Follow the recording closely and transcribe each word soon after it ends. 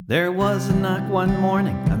There was a knock one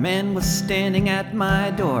morning, a man was standing at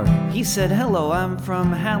my door. He said, "Hello, I'm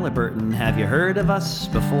from Halliburton, have you heard of us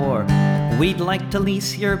before? We'd like to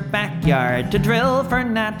lease your backyard to drill for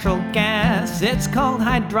natural gas. It's called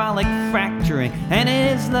hydraulic fracturing, and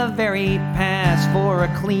it is the very pass for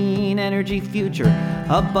a clean energy future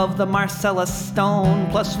above the Marcellus Stone.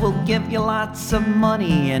 Plus we'll give you lots of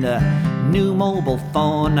money and a new mobile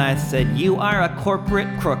phone." I said, "You are a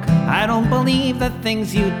corporate crook. I don't believe the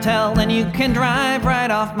things you tell, and you can drive right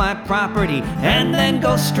off my property and then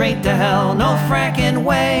go straight to hell. No fracking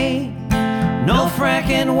way, no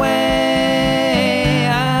fracking way.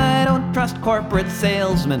 I don't trust corporate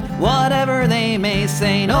salesmen, whatever they may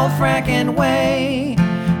say. No fracking way,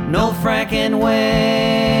 no fracking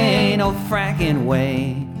way, no fracking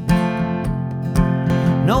way,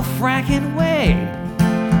 no fracking way,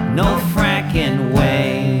 no fracking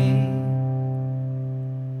way."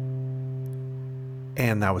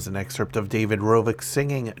 And that was an excerpt of David Rovik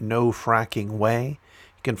singing No Fracking Way.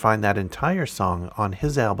 You can find that entire song on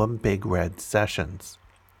his album Big Red Sessions.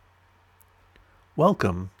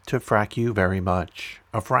 Welcome to Frack You Very Much,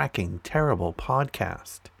 a fracking terrible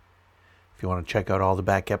podcast. If you want to check out all the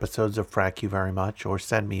back episodes of Frack You Very Much or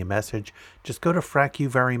send me a message, just go to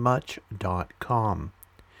frackyouverymuch.com.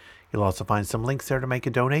 You'll also find some links there to make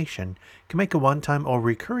a donation. You can make a one-time or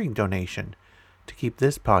recurring donation to keep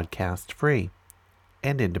this podcast free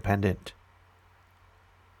and independent.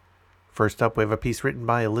 First up, we have a piece written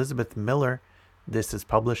by Elizabeth Miller. This is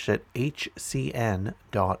published at hcn.org.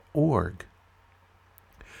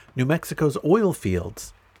 New Mexico's oil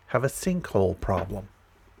fields have a sinkhole problem.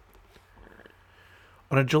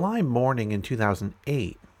 On a July morning in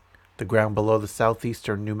 2008, the ground below the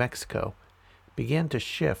southeastern New Mexico began to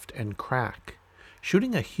shift and crack,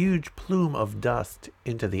 shooting a huge plume of dust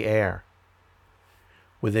into the air.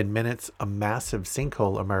 Within minutes, a massive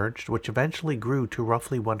sinkhole emerged, which eventually grew to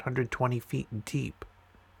roughly 120 feet deep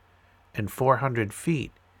and 400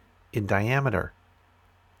 feet in diameter.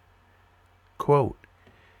 Quote,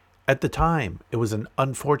 "At the time, it was an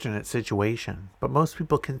unfortunate situation, but most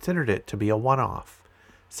people considered it to be a one-off,"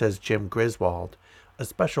 says Jim Griswold, a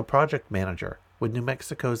special project manager with New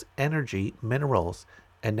Mexico's Energy, Minerals,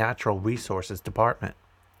 and Natural Resources Department.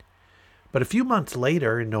 But a few months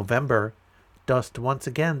later, in November, dust once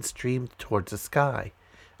again streamed towards the sky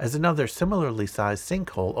as another similarly sized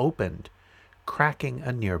sinkhole opened, cracking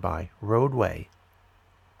a nearby roadway.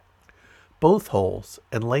 Both holes,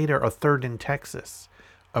 and later a third in Texas,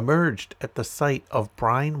 emerged at the site of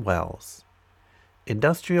brine wells,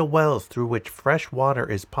 industrial wells through which fresh water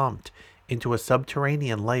is pumped into a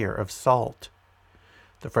subterranean layer of salt.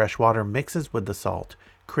 The fresh water mixes with the salt,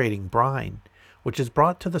 creating brine, which is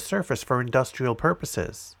brought to the surface for industrial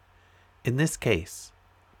purposes. In this case,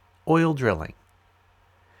 oil drilling.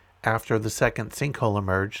 After the second sinkhole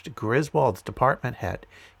emerged, Griswold's department head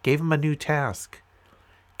gave him a new task: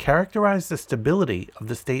 characterize the stability of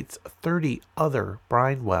the state's 30 other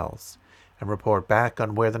brine wells and report back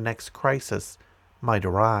on where the next crisis might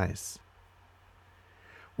arise.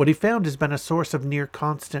 What he found has been a source of near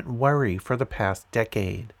constant worry for the past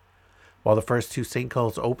decade. While the first two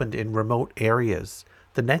sinkholes opened in remote areas,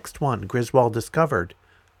 the next one, Griswold discovered,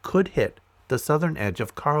 could hit the southern edge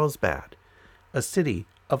of Carlsbad, a city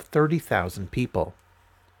of 30,000 people.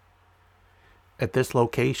 At this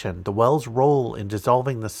location, the well's role in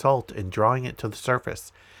dissolving the salt and drawing it to the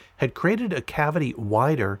surface had created a cavity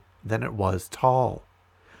wider than it was tall,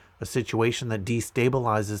 a situation that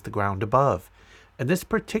destabilizes the ground above. And this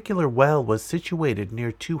particular well was situated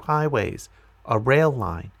near two highways, a rail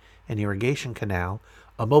line, an irrigation canal,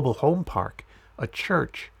 a mobile home park, a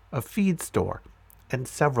church, a feed store, and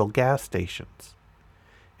several gas stations.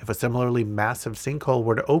 If a similarly massive sinkhole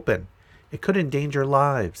were to open, it could endanger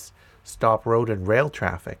lives, stop road and rail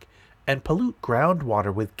traffic, and pollute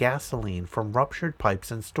groundwater with gasoline from ruptured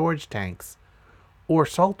pipes and storage tanks, or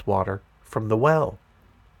salt water from the well.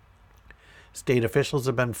 State officials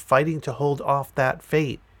have been fighting to hold off that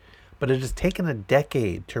fate, but it has taken a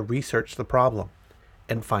decade to research the problem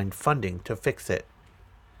and find funding to fix it.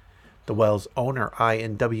 The well's owner,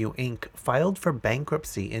 I&W Inc., filed for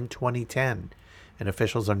bankruptcy in 2010, and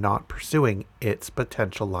officials are not pursuing its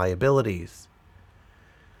potential liabilities.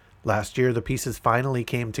 Last year, the pieces finally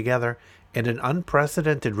came together, and an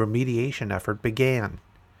unprecedented remediation effort began.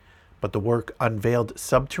 But the work unveiled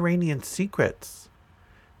subterranean secrets.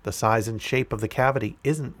 The size and shape of the cavity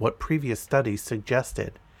isn't what previous studies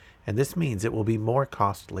suggested, and this means it will be more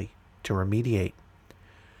costly to remediate.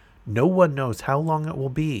 No one knows how long it will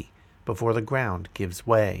be before the ground gives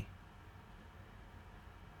way.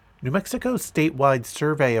 New Mexico's statewide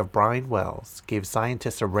survey of brine wells gave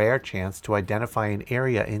scientists a rare chance to identify an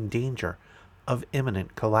area in danger of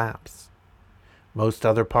imminent collapse. Most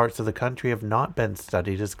other parts of the country have not been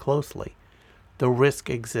studied as closely, though risk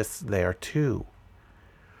exists there too.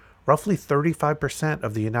 Roughly 35%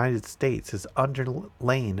 of the United States is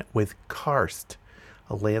underlain with karst,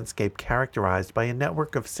 a landscape characterized by a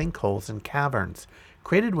network of sinkholes and caverns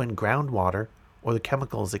created when groundwater, or the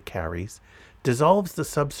chemicals it carries, dissolves the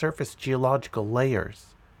subsurface geological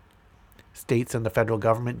layers. States and the federal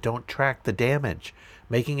government don't track the damage,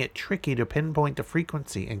 making it tricky to pinpoint the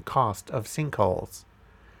frequency and cost of sinkholes.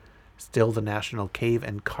 Still, the National Cave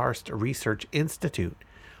and Karst Research Institute,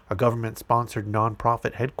 a government-sponsored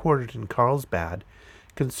nonprofit headquartered in Carlsbad,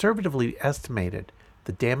 conservatively estimated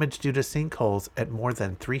the damage due to sinkholes at more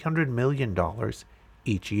than $300 million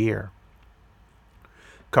each year.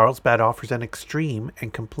 Carlsbad offers an extreme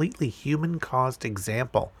and completely human-caused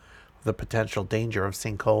example of the potential danger of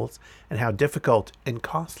sinkholes and how difficult and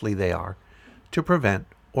costly they are to prevent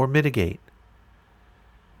or mitigate.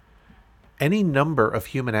 Any number of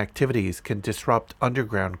human activities can disrupt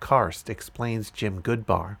underground karst, explains Jim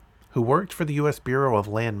Goodbar, who worked for the U.S. Bureau of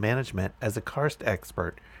Land Management as a karst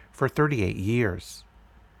expert for 38 years.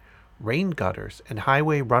 Rain gutters and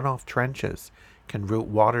highway runoff trenches can route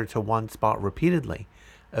water to one spot repeatedly,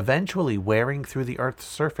 eventually wearing through the Earth's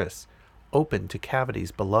surface, open to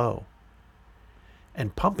cavities below.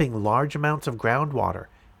 And pumping large amounts of groundwater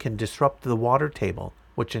can disrupt the water table,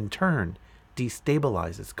 which in turn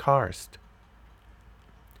destabilizes karst.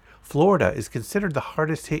 Florida is considered the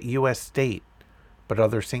hardest hit U.S. state, but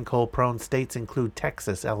other sinkhole-prone states include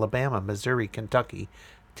Texas, Alabama, Missouri, Kentucky,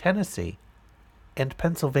 Tennessee, and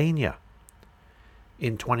Pennsylvania.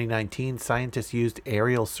 In 2019, scientists used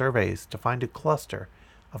aerial surveys to find a cluster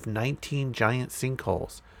of 19 giant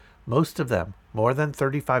sinkholes, most of them more than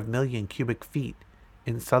 35 million cubic feet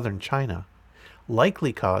in southern China,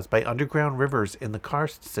 likely caused by underground rivers in the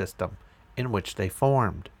karst system in which they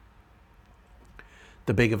formed.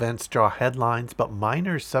 The big events draw headlines, but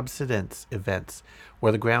minor subsidence events,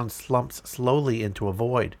 where the ground slumps slowly into a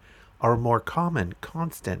void, are a more common,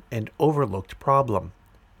 constant, and overlooked problem.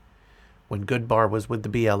 When Goodbar was with the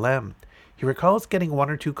BLM, he recalls getting 1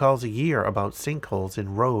 or 2 calls a year about sinkholes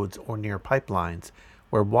in roads or near pipelines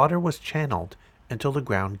where water was channeled until the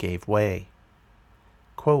ground gave way.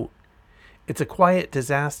 Quote, "It's a quiet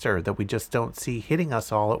disaster that we just don't see hitting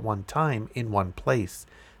us all at one time in one place,"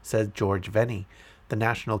 said George Venny, the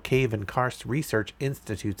National Cave and Karst Research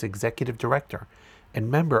Institute's executive director and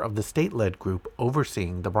member of the state-led group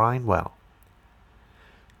overseeing the brine well.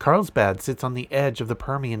 Carlsbad sits on the edge of the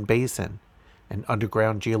Permian Basin, an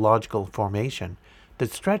underground geological formation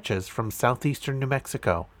that stretches from southeastern New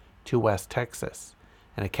Mexico to West Texas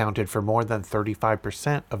and accounted for more than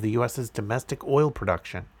 35% of the U.S.'s domestic oil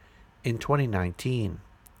production in 2019.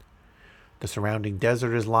 The surrounding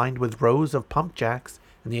desert is lined with rows of pump jacks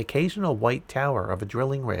and the occasional white tower of a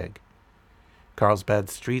drilling rig.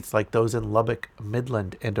 Carlsbad's streets, like those in Lubbock,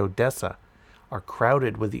 Midland, and Odessa, are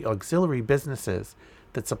crowded with the auxiliary businesses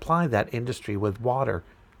that supply that industry with water,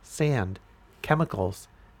 sand, chemicals,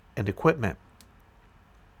 and equipment.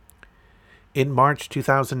 In March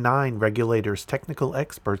 2009, regulators, technical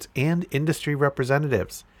experts, and industry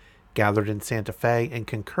representatives gathered in Santa Fe and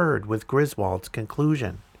concurred with Griswold's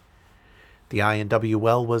conclusion. The I&W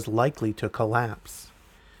well was likely to collapse.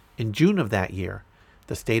 In June of that year,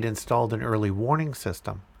 the state installed an early warning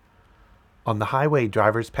system. On the highway,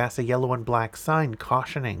 drivers pass a yellow and black sign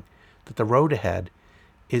cautioning that the road ahead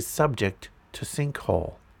is subject to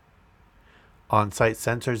sinkhole. On-site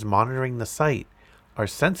sensors monitoring the site are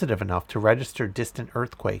sensitive enough to register distant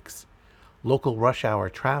earthquakes, local rush hour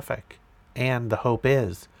traffic, and, the hope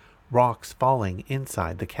is, rocks falling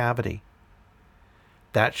inside the cavity.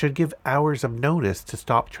 That should give hours of notice to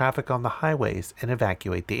stop traffic on the highways and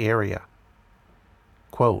evacuate the area.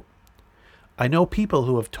 Quote, "I know people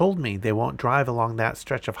who have told me they won't drive along that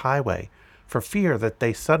stretch of highway for fear that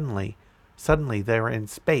they suddenly they're in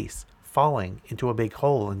space, falling into a big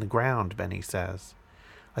hole in the ground," Venny says.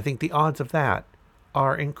 "I think the odds of that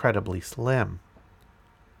are incredibly slim."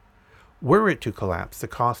 Were it to collapse, the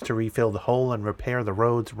cost to refill the hole and repair the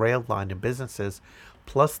roads, rail line, and businesses,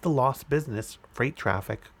 plus the lost business, freight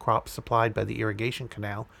traffic, crops supplied by the irrigation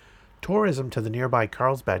canal, tourism to the nearby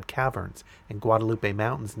Carlsbad Caverns and Guadalupe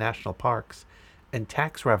Mountains National Parks, and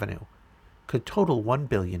tax revenue, could total $1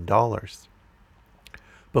 billion.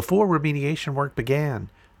 Before remediation work began,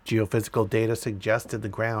 geophysical data suggested the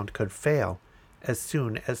ground could fail as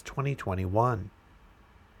soon as 2021.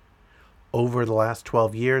 Over the last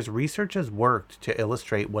 12 years, research has worked to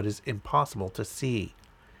illustrate what is impossible to see.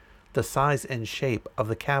 the size and shape of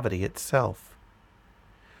the cavity itself.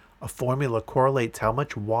 A formula correlates how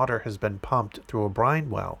much water has been pumped through a brine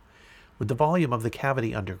well with the volume of the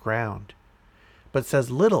cavity underground, but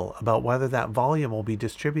says little about whether that volume will be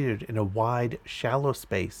distributed in a wide, shallow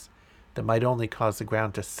space that might only cause the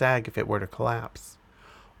ground to sag if it were to collapse,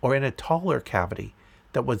 or in a taller cavity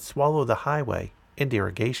that would swallow the highway and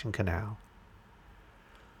irrigation canal.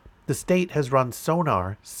 The state has run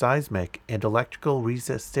sonar, seismic, and electrical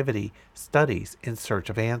resistivity studies in search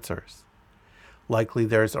of answers. Likely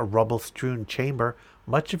there's a rubble-strewn chamber,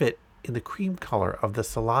 much of it in the cream color of the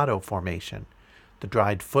Salado Formation, the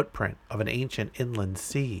dried footprint of an ancient inland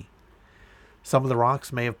sea. Some of the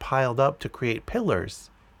rocks may have piled up to create pillars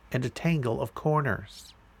and a tangle of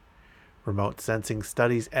corners. Remote sensing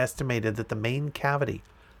studies estimated that the main cavity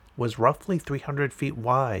was roughly 300 feet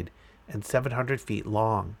wide and 700 feet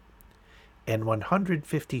long, and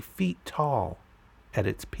 150 feet tall at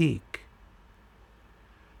its peak.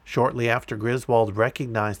 Shortly after Griswold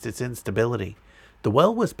recognized its instability, the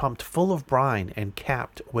well was pumped full of brine and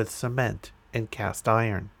capped with cement and cast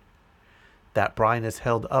iron. That brine has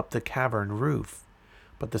held up the cavern roof,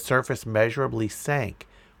 but the surface measurably sank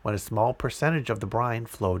when a small percentage of the brine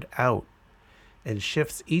flowed out, and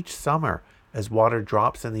shifts each summer as water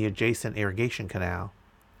drops in the adjacent irrigation canal.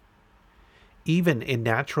 Even in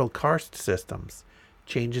natural karst systems,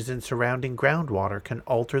 changes in surrounding groundwater can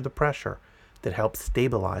alter the pressure that helps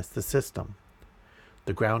stabilize the system.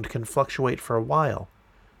 The ground can fluctuate for a while,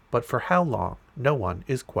 but for how long, no one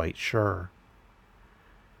is quite sure.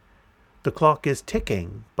 The clock is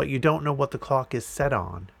ticking, but you don't know what the clock is set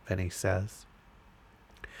on, Venny says.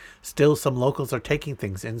 Still, some locals are taking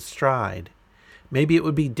things in stride. Maybe it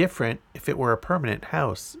would be different if it were a permanent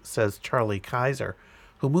house, says Charlie Kaiser,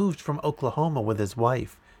 who moved from Oklahoma with his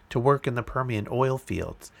wife to work in the Permian oil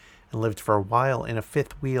fields and lived for a while in a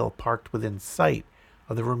fifth wheel parked within sight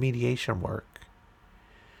of the remediation work.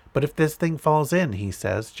 But if this thing falls in, he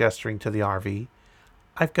says, gesturing to the RV,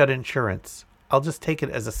 I've got insurance. I'll just take it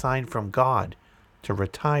as a sign from God to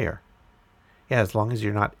retire. Yeah, as long as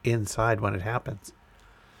you're not inside when it happens.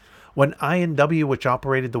 When I&W, which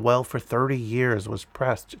operated the well for 30 years, was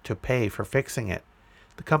pressed to pay for fixing it,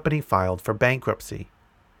 the company filed for bankruptcy.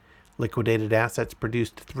 Liquidated assets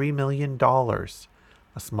produced $3 million,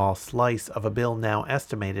 a small slice of a bill now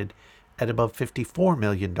estimated at above $54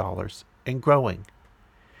 million and growing.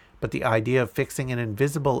 But the idea of fixing an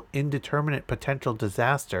invisible, indeterminate potential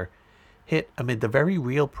disaster hit amid the very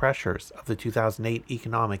real pressures of the 2008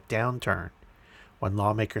 economic downturn, when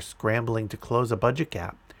lawmakers scrambling to close a budget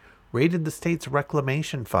gap raided the state's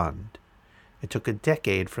reclamation fund. It took a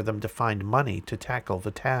decade for them to find money to tackle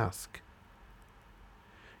the task.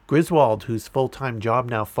 Griswold, whose full-time job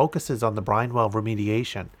now focuses on the brine well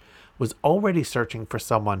remediation, was already searching for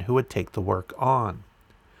someone who would take the work on.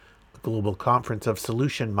 A global conference of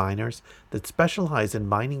solution miners that specialize in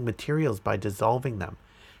mining materials by dissolving them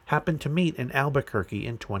happened to meet in Albuquerque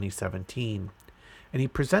in 2017, and he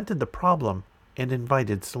presented the problem and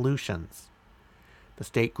invited solutions. The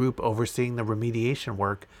state group overseeing the remediation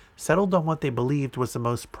work settled on what they believed was the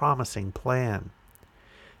most promising plan.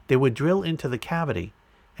 They would drill into the cavity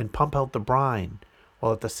and pump out the brine,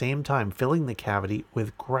 while at the same time filling the cavity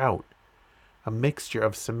with grout, a mixture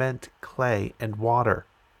of cement, clay, and water.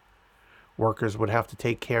 Workers would have to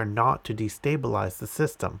take care not to destabilize the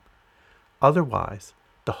system. Otherwise,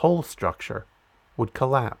 the whole structure would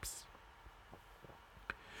collapse.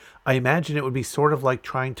 I imagine it would be sort of like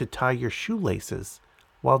trying to tie your shoelaces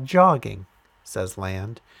while jogging, says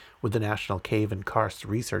Land, with the National Cave and Karst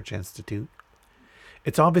Research Institute.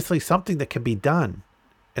 It's obviously something that can be done,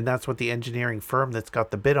 and that's what the engineering firm that's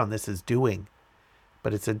got the bid on this is doing,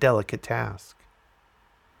 but it's a delicate task.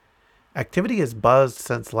 Activity has buzzed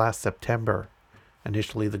since last September.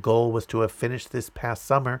 Initially, the goal was to have finished this past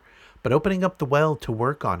summer, but opening up the well to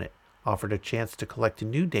work on it offered a chance to collect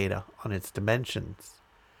new data on its dimensions.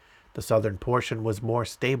 The southern portion was more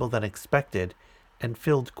stable than expected and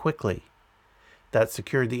filled quickly. That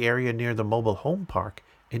secured the area near the mobile home park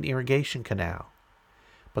and irrigation canal.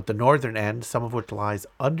 But the northern end, some of which lies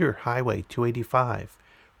under Highway 285,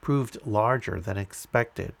 proved larger than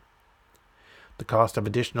expected. The cost of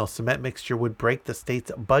additional cement mixture would break the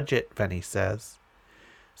state's budget, Venny says.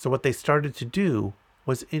 So what they started to do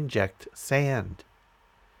was inject sand.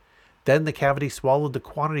 Then the cavity swallowed the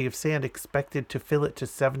quantity of sand expected to fill it to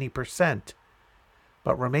 70%,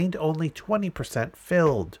 but remained only 20%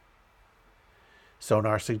 filled.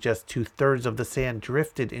 Sonar suggests 2/3 of the sand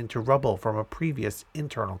drifted into rubble from a previous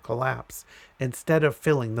internal collapse, instead of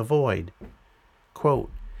filling the void.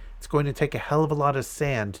 Quote, "It's going to take a hell of a lot of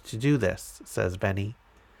sand to do this," says Venny.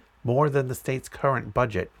 more than the state's current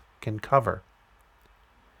budget can cover.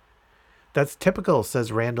 That's typical,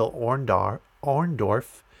 says Randall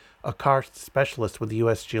Orndorff, a karst specialist with the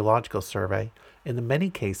U.S. Geological Survey, in the many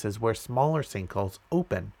cases where smaller sinkholes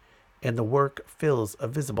open and the work fills a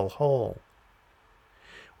visible hole.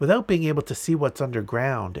 Without being able to see what's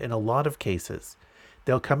underground, in a lot of cases,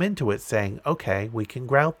 they'll come into it saying, okay, we can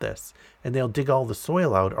grout this, and they'll dig all the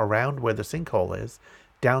soil out around where the sinkhole is,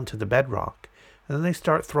 down to the bedrock, and then they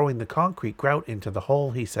start throwing the concrete grout into the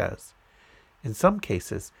hole, he says. In some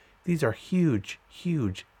cases, these are huge,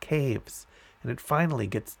 huge caves, and it finally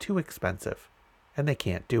gets too expensive, and they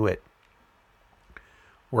can't do it.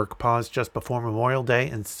 Work paused just before Memorial Day,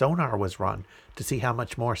 and sonar was run to see how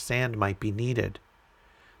much more sand might be needed.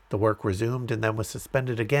 The work resumed and then was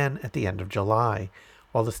suspended again at the end of July,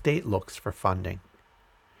 while the state looks for funding.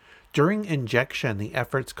 During injection, the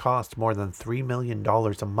efforts cost more than $3 million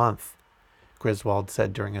a month, Griswold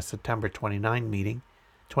said during a September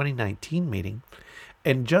 2019 meeting,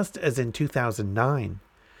 and just as in 2009,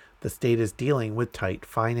 the state is dealing with tight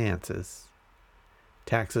finances.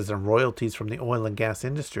 Taxes and royalties from the oil and gas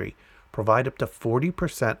industry provide up to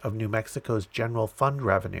 40% of New Mexico's general fund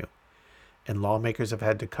revenue, and lawmakers have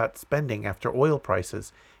had to cut spending after oil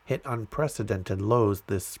prices hit unprecedented lows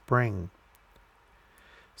this spring.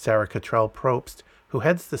 Sarah Cottrell Probst, who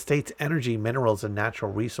heads the state's Energy, Minerals, and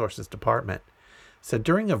Natural Resources Department, said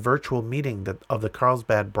during a virtual meeting of the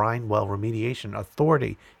Carlsbad Brine Well Remediation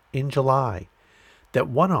Authority in July that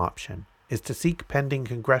one option is to seek pending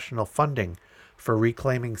congressional funding for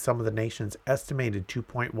reclaiming some of the nation's estimated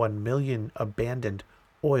 2.1 million abandoned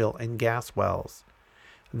oil and gas wells.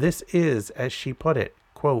 This is, as she put it,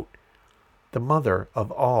 quote, the mother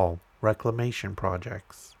of all reclamation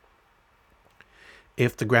projects.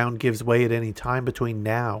 If the ground gives way at any time between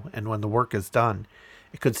now and when the work is done,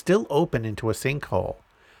 it could still open into a sinkhole,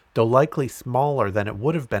 though likely smaller than it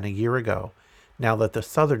would have been a year ago, now that the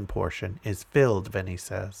southern portion is filled, Vinny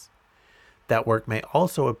says. That work may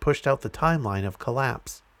also have pushed out the timeline of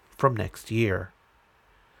collapse from next year.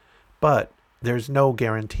 But there's no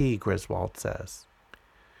guarantee, Griswold says.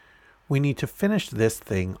 We need to finish this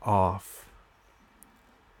thing off.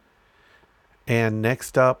 And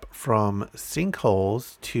next up, from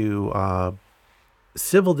sinkholes to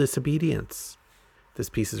civil disobedience. This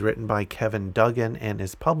piece is written by Kevin Duggan and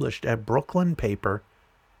is published at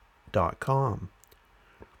brooklynpaper.com.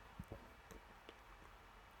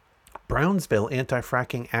 Brownsville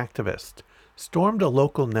anti-fracking activist stormed a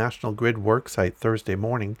local National Grid worksite Thursday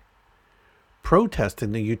morning,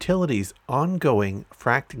 protesting the utility's ongoing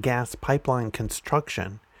fracked gas pipeline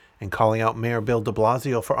construction and calling out Mayor Bill de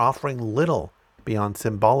Blasio for offering little beyond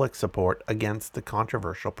symbolic support against the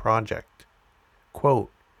controversial project.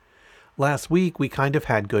 Quote, last week we kind of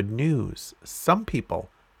had good news. Some people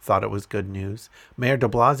thought it was good news. Mayor de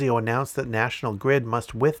Blasio announced that National Grid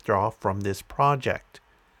must withdraw from this project.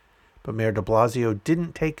 But Mayor de Blasio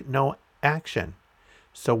didn't take no action.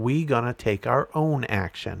 So we gonna take our own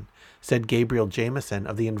action, said Gabriel Jameson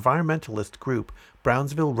of the environmentalist group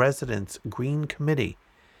Brownsville Residents Green Committee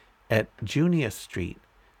at Junius Street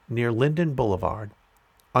near Linden Boulevard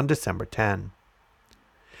on December 10.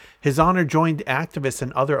 His Honor joined activists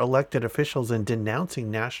and other elected officials in denouncing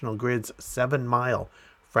National Grid's 7-mile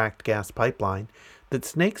fracked gas pipeline that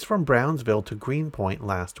snakes from Brownsville to Greenpoint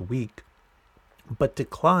last week, but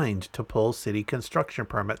declined to pull city construction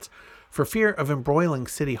permits for fear of embroiling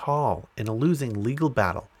City Hall in a losing legal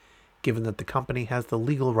battle, given that the company has the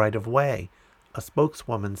legal right-of-way, a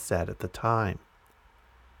spokeswoman said at the time.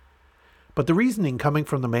 But the reasoning coming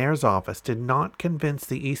from the mayor's office did not convince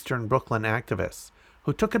the Eastern Brooklyn activists,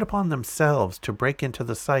 who took it upon themselves to break into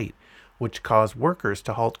the site, which caused workers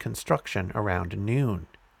to halt construction around noon.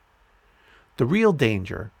 The real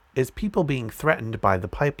danger is people being threatened by the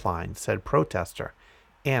pipeline, said protester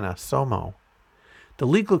Anna Somo. The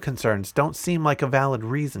legal concerns don't seem like a valid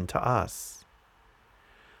reason to us.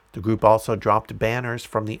 The group also dropped banners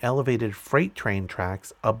from the elevated freight train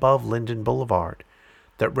tracks above Linden Boulevard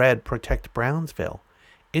that read Protect Brownsville,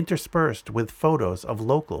 interspersed with photos of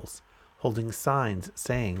locals holding signs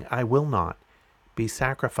saying, I will not be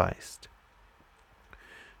sacrificed.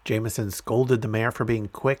 Jameson scolded the mayor for being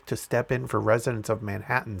quick to step in for residents of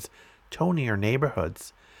Manhattan's tonier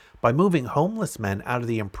neighborhoods by moving homeless men out of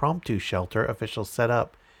the impromptu shelter officials set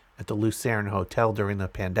up at the Lucerne Hotel during the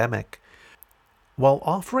pandemic, while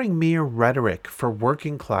offering mere rhetoric for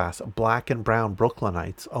working-class black and brown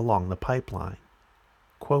Brooklynites along the pipeline.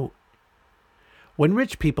 Quote, when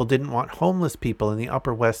rich people didn't want homeless people in the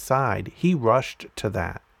Upper West Side, he rushed to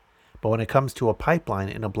that. But when it comes to a pipeline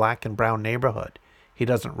in a black and brown neighborhood, he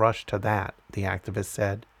doesn't rush to that, the activist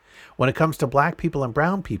said. When it comes to black people and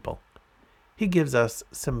brown people, he gives us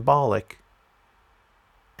symbolic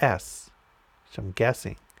S, which I'm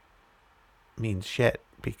guessing means shit.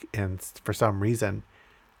 And for some reason,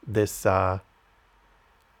 this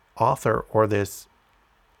author or this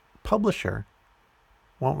publisher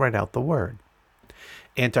won't write out the word.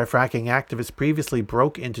 Anti-fracking activists previously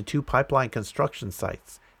broke into 2 pipeline construction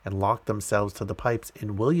sites and locked themselves to the pipes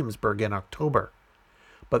in Williamsburg in October.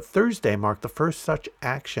 But Thursday marked the first such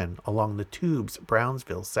action along the tube's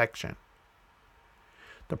Brownsville section.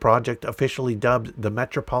 The project, officially dubbed the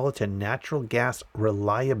Metropolitan Natural Gas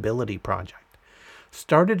Reliability Project,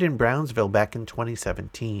 started in Brownsville back in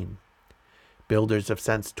 2017. Builders have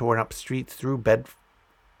since torn up streets through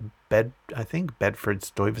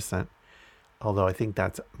Bedford-Stuyvesant, although I think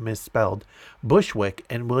that's misspelled, Bushwick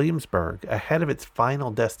and Williamsburg, ahead of its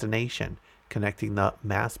final destination, connecting the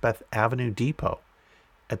Maspeth Avenue Depot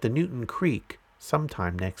at the Newton Creek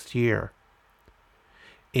sometime next year.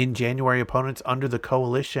 In January, opponents under the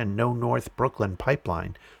coalition No North Brooklyn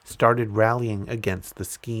Pipeline started rallying against the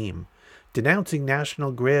scheme, denouncing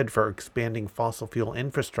National Grid for expanding fossil fuel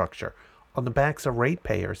infrastructure on the backs of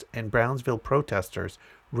ratepayers, and Brownsville protesters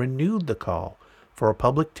renewed the call for a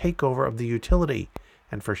public takeover of the utility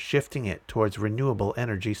and for shifting it towards renewable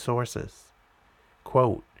energy sources.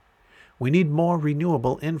 Quote, "We need more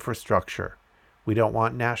renewable infrastructure. We don't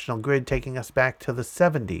want National Grid taking us back to the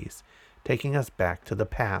 70s, taking us back to the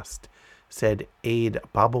past," said Aid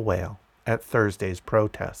Bobawale at Thursday's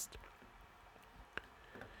protest.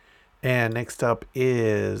 And next up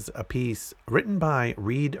is a piece written by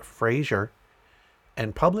Reed Frazier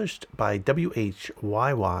and published by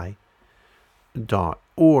WHYY.org.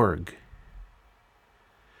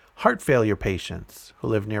 Heart failure patients who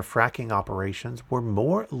live near fracking operations were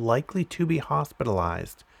more likely to be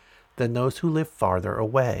hospitalized than those who live farther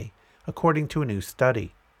away, according to a new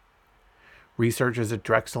study. Researchers at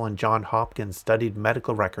Drexel and Johns Hopkins studied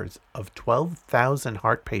medical records of 12,000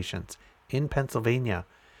 heart patients in Pennsylvania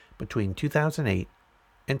between 2008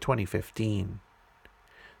 and 2015.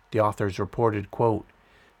 The authors reported, quote,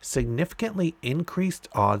 "significantly increased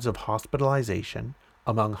odds of hospitalization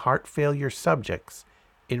among heart failure subjects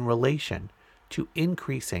in relation to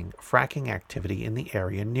increasing fracking activity in the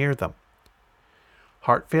area near them.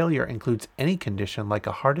 Heart failure includes any condition like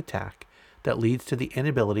a heart attack that leads to the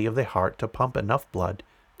inability of the heart to pump enough blood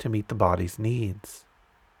to meet the body's needs.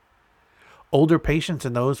 Older patients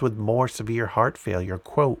and those with more severe heart failure,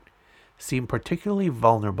 quote, seem particularly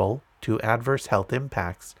vulnerable to adverse health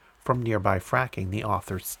impacts from nearby fracking," the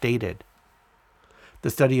authors stated. The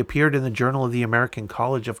study appeared in the Journal of the American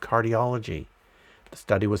College of Cardiology. The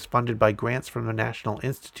study was funded by grants from the National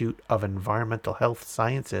Institute of Environmental Health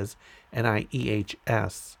Sciences,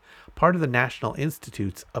 NIEHS, part of the National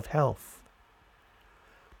Institutes of Health.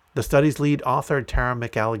 The study's lead author, Tara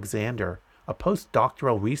McAlexander, a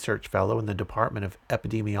postdoctoral research fellow in the Department of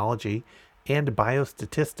Epidemiology and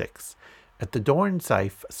Biostatistics at the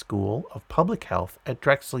Dornsife School of Public Health at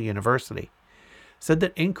Drexel University, said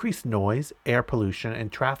that increased noise, air pollution,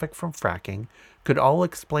 and traffic from fracking could all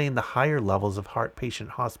explain the higher levels of heart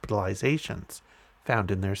patient hospitalizations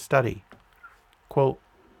found in their study. Quote,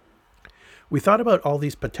 "We thought about all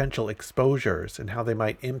these potential exposures and how they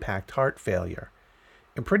might impact heart failure,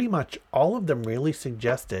 and pretty much all of them really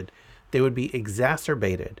suggested they would be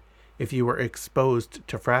exacerbated if you were exposed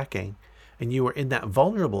to fracking and you were in that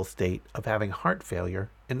vulnerable state of having heart failure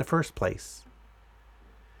in the first place."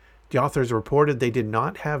 The authors reported they did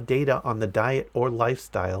not have data on the diet or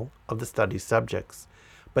lifestyle of the study's subjects,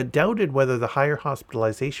 but doubted whether the higher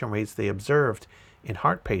hospitalization rates they observed in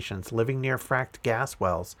heart patients living near fracked gas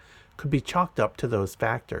wells could be chalked up to those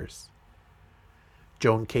factors.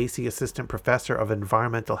 Joan Casey, assistant professor of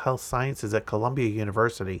environmental health sciences at Columbia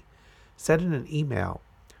University, said in an email,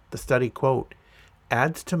 the study, quote,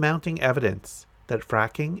 "adds to mounting evidence that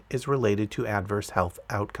fracking is related to adverse health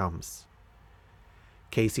outcomes."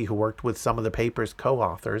 Casey, who worked with some of the paper's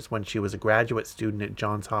co-authors when she was a graduate student at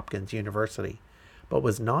Johns Hopkins University, but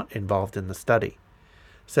was not involved in the study,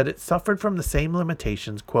 said it suffered from the same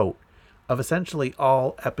limitations, quote, "of essentially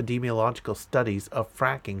all epidemiological studies of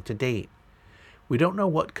fracking to date. We don't know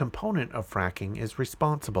what component of fracking is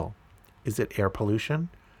responsible. Is it air pollution,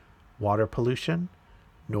 water pollution,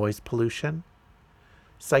 noise pollution,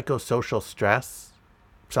 psychosocial stress,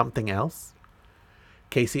 something else?"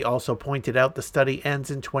 Casey also pointed out the study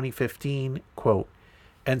ends in 2015, quote,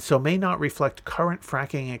 "and so may not reflect current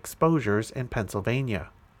fracking exposures in Pennsylvania."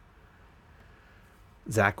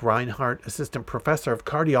 Zach Reinhardt, assistant professor of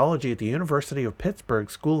cardiology at the University of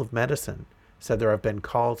Pittsburgh School of Medicine, said there have been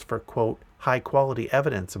calls for, quote, "high-quality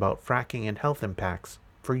evidence about fracking and health impacts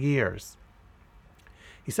for years.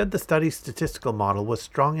 He said the study's statistical model was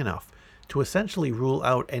strong enough to essentially rule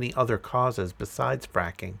out any other causes besides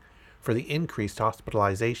fracking for the increased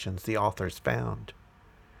hospitalizations the authors found.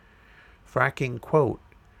 Fracking, quote,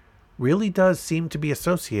 really does seem to be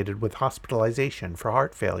associated with hospitalization for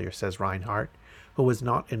heart failure, says Reinhart, who was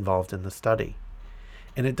not involved in the study.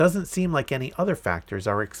 And it doesn't seem like any other factors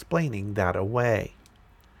are explaining that away.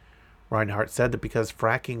 Reinhart said that because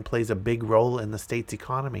fracking plays a big role in the state's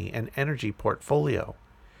economy and energy portfolio,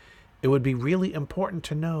 it would be really important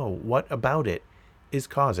to know what about it is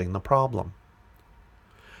causing the problem.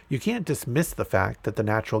 You can't dismiss the fact that the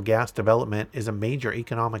natural gas development is a major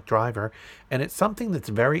economic driver, and it's something that's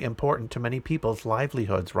very important to many people's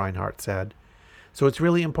livelihoods, Reinhart said. So it's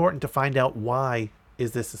really important to find out why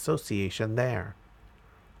is this association there.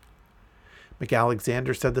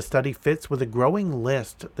 McAlexander said the study fits with a growing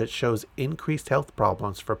list that shows increased health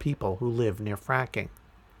problems for people who live near fracking.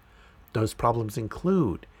 Those problems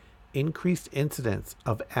include increased incidence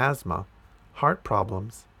of asthma, heart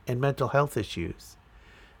problems, and mental health issues,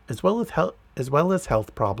 as well as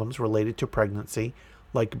health problems related to pregnancy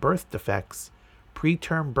like birth defects,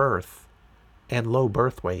 preterm birth, and low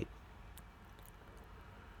birth weight.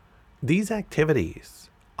 These activities,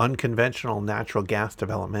 unconventional natural gas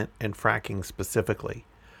development and fracking specifically,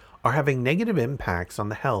 are having negative impacts on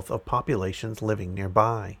the health of populations living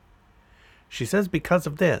nearby. She says because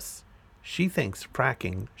of this, she thinks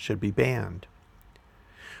fracking should be banned.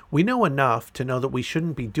 We know enough to know that we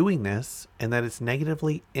shouldn't be doing this and that it's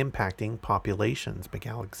negatively impacting populations,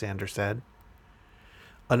 McAlexander said.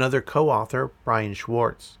 Another co-author, Brian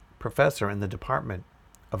Schwartz, professor in the Department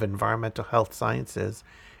of Environmental Health Sciences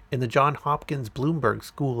in the Johns Hopkins Bloomberg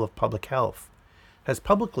School of Public Health, has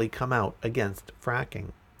publicly come out against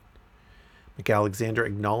fracking. McAlexander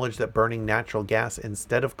acknowledged that burning natural gas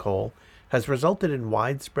instead of coal has resulted in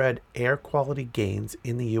widespread air quality gains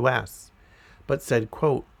in the U.S., but said,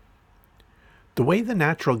 quote, the way the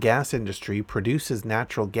natural gas industry produces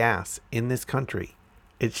natural gas in this country,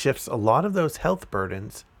 it shifts a lot of those health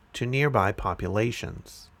burdens to nearby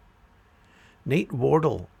populations. Nate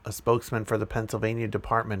Wardle, a spokesman for the Pennsylvania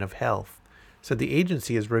Department of Health, said the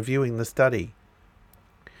agency is reviewing the study.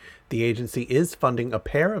 The agency is funding a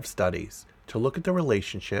pair of studies to look at the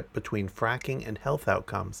relationship between fracking and health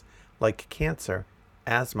outcomes like cancer,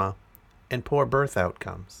 asthma, and poor birth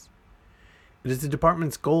outcomes. It is the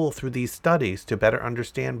department's goal through these studies to better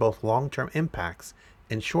understand both long-term impacts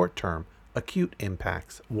and short-term acute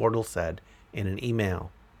impacts, Wardle said in an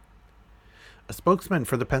email. A spokesman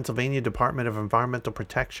for the Pennsylvania Department of Environmental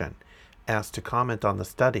Protection, asked to comment on the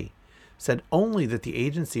study, said only that the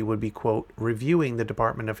agency would be, quote, reviewing the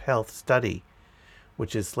Department of Health study,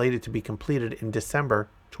 which is slated to be completed in December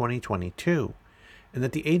 2022, and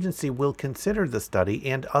that the agency will consider the study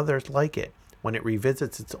and others like it when it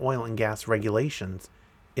revisits its oil and gas regulations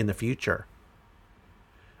in the future.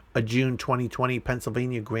 A June 2020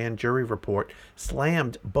 Pennsylvania grand jury report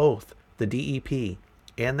slammed both the DEP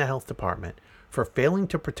and the health department for failing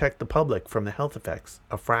to protect the public from the health effects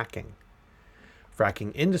of fracking.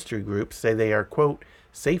 Fracking industry groups say they are, quote,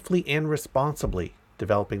 safely and responsibly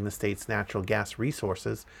developing the state's natural gas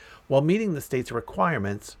resources while meeting the state's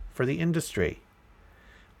requirements for the industry.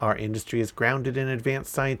 Our industry is grounded in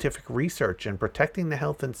advanced scientific research, and protecting the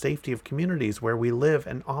health and safety of communities where we live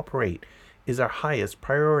and operate is our highest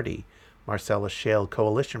priority, Marcellus Shale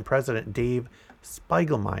Coalition President Dave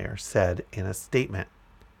Spiegelmeier said in a statement.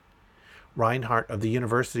 Reinhart of the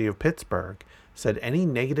University of Pittsburgh said any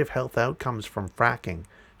negative health outcomes from fracking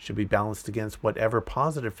should be balanced against whatever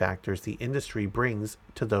positive factors the industry brings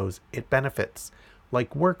to those it benefits,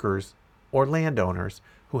 like workers or landowners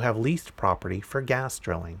who have leased property for gas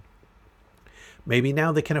drilling. Maybe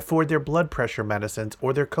now they can afford their blood pressure medicines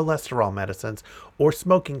or their cholesterol medicines or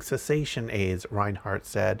smoking cessation aids, Reinhart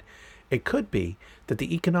said. It could be that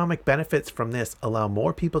the economic benefits from this allow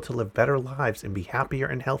more people to live better lives and be happier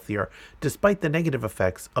and healthier despite the negative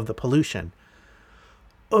effects of the pollution.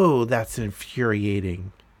 Oh, that's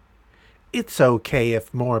infuriating. It's okay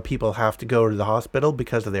if more people have to go to the hospital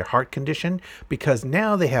because of their heart condition, because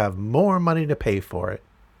now they have more money to pay for it.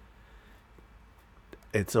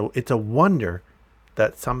 It's a wonder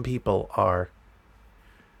that some people are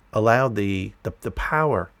allowed the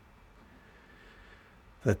power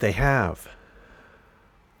that they have.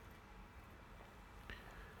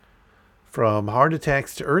 From heart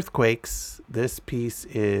attacks to earthquakes, this piece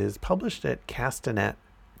is published at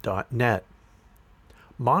castanet.net.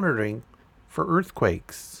 Monitoring for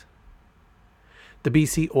earthquakes. The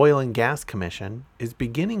BC Oil and Gas Commission is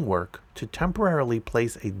beginning work to temporarily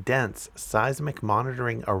place a dense seismic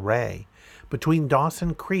monitoring array between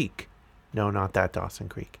Dawson Creek, no, not that Dawson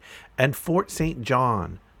Creek, and Fort St.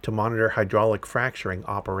 John to monitor hydraulic fracturing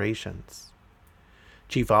operations.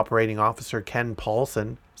 Chief Operating Officer Ken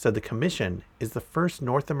Paulson said the commission is the first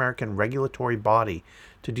North American regulatory body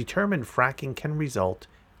to determine fracking can result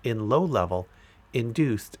in low-level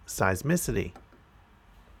induced seismicity.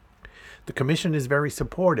 The commission is very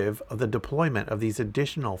supportive of the deployment of these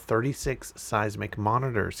additional 36 seismic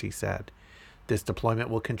monitors, he said. This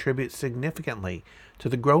deployment will contribute significantly to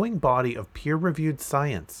the growing body of peer-reviewed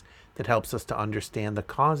science that helps us to understand the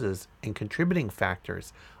causes and contributing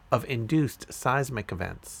factors of induced seismic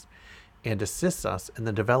events and assists us in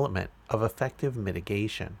the development of effective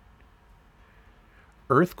mitigation.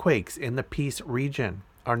 Earthquakes in the Peace region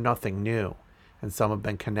are nothing new, and some have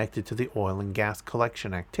been connected to the oil and gas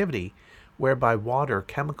collection activity, whereby water,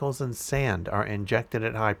 chemicals, and sand are injected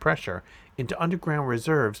at high pressure into underground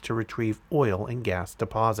reserves to retrieve oil and gas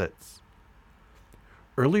deposits.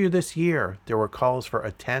 Earlier this year, there were calls for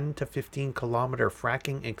a 10 to 15 kilometer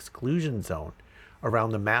fracking exclusion zone around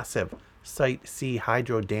the massive Site C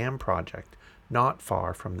Hydro Dam project, not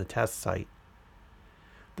far from the test site.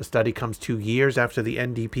 The study comes 2 years after the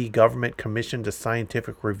NDP government commissioned a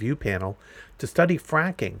scientific review panel to study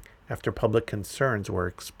fracking after public concerns were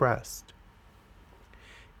expressed.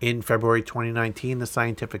 In February 2019, the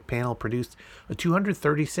scientific panel produced a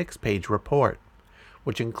 236-page report,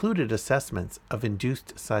 which included assessments of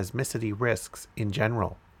induced seismicity risks in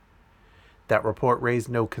general. That report raised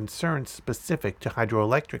no concerns specific to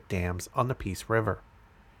hydroelectric dams on the Peace River.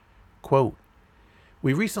 Quote,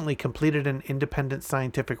 "We recently completed an independent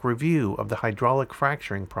scientific review of the hydraulic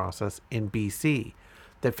fracturing process in BC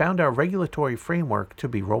that found our regulatory framework to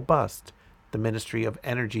be robust," the Ministry of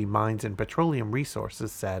Energy, Mines and Petroleum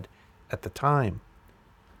Resources said at the time.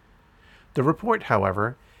 The report,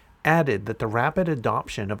 however, added that the rapid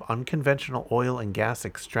adoption of unconventional oil and gas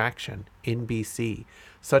extraction in BC,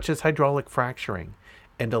 such as hydraulic fracturing,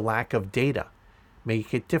 and a lack of data,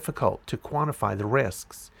 make it difficult to quantify the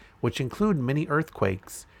risks, which include mini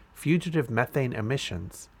earthquakes, fugitive methane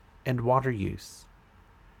emissions, and water use.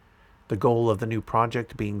 The goal of the new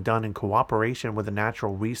project, being done in cooperation with the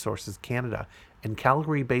Natural Resources Canada and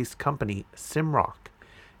Calgary-based company Simrock,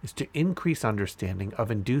 is to increase understanding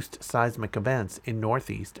of induced seismic events in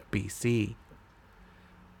northeast BC.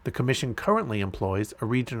 The Commission currently employs a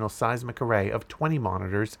regional seismic array of 20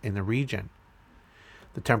 monitors in the region.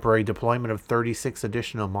 The temporary deployment of 36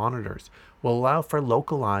 additional monitors will allow for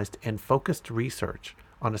localized and focused research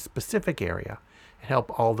on a specific area and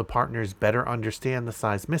help all the partners better understand the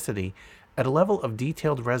seismicity at a level of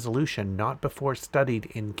detailed resolution not before studied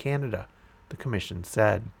in Canada, the Commission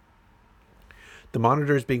said. The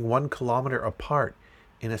monitors, being 1 kilometer apart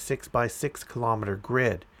in a 6 by 6 kilometer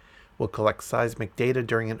grid, will collect seismic data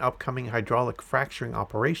during an upcoming hydraulic fracturing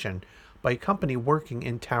operation by a company working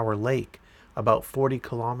in Tower Lake, about 40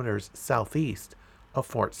 kilometers southeast of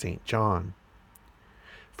Fort St. John.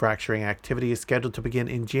 Fracturing activity is scheduled to begin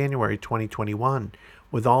in January 2021,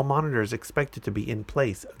 with all monitors expected to be in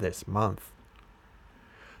place this month.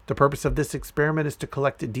 The purpose of this experiment is to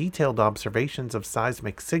collect detailed observations of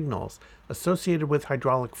seismic signals associated with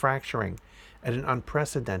hydraulic fracturing at an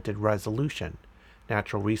unprecedented resolution,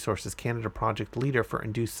 Natural Resources Canada project leader for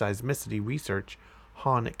induced seismicity research,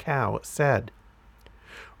 Han Cao, said.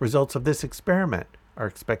 Results of this experiment are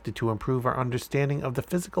expected to improve our understanding of the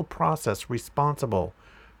physical process responsible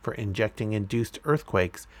for injecting induced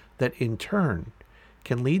earthquakes that, in turn,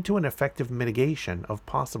 can lead to an effective mitigation of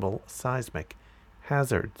possible seismic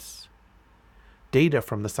hazards. Data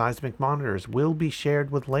from the seismic monitors will be shared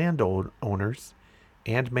with landowners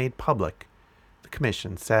and made public, the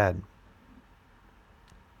Commission said.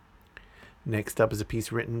 Next up is a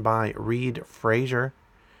piece written by Reed Fraser.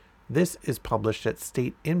 This is published at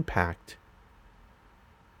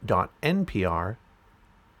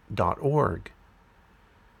stateimpact.npr.org.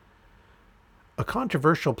 A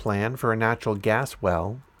controversial plan for a natural gas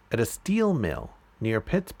well at a steel mill near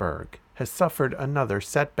Pittsburgh has suffered another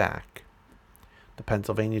setback. The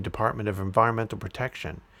Pennsylvania Department of Environmental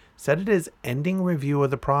Protection said it is ending review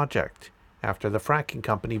of the project after the fracking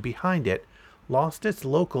company behind it lost its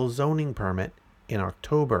local zoning permit in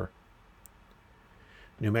October.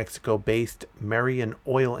 New Mexico-based Marion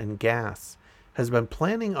Oil and Gas has been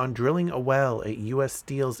planning on drilling a well at U.S.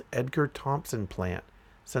 Steel's Edgar Thomson plant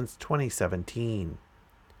since 2017.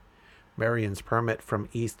 Marion's permit from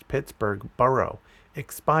East Pittsburgh Borough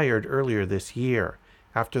expired earlier this year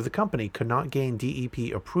after the company could not gain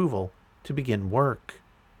DEP approval to begin work.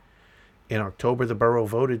 In October, the borough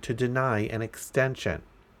voted to deny an extension.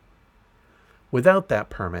 Without that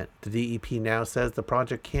permit, the DEP now says the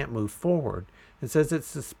project can't move forward and says it's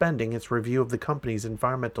suspending its review of the company's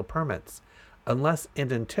environmental permits unless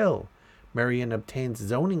and until Marion obtains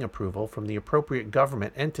zoning approval from the appropriate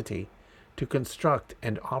government entity to construct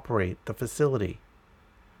and operate the facility.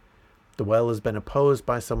 The well has been opposed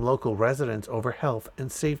by some local residents over health and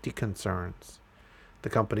safety concerns. The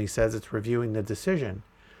company says it's reviewing the decision,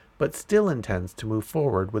 but still intends to move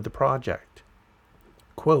forward with the project.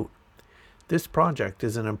 Quote, "This project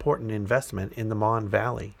is an important investment in the Mon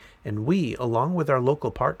Valley, and we, along with our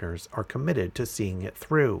local partners, are committed to seeing it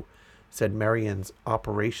through," said Marion's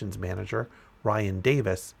operations manager, Ryan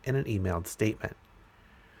Davis, in an emailed statement.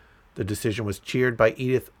 The decision was cheered by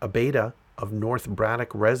Edith Abeda of North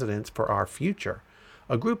Braddock Residents for Our Future,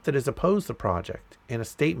 a group that has opposed the project. In a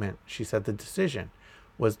statement, she said the decision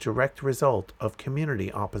was a direct result of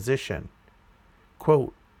community opposition.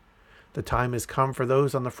 Quote, "The time has come for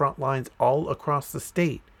those on the front lines all across the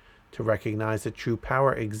state to recognize that true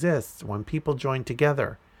power exists when people join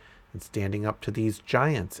together, and standing up to these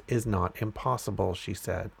giants is not impossible," she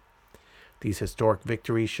said. "These historic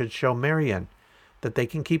victories should show Marion that they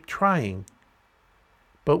can keep trying,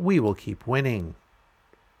 but we will keep winning."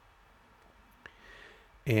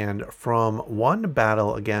 And from one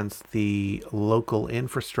battle against the local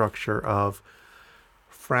infrastructure of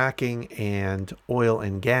fracking and oil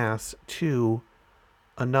and gas to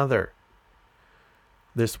another.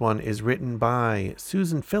 This one is written by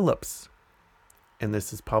Susan Phillips, and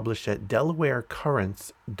this is published at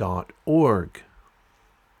DelawareCurrents.org.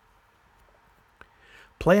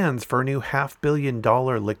 Plans for a new $500 million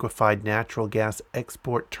liquefied natural gas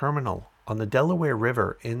export terminal on the Delaware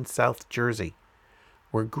River in South Jersey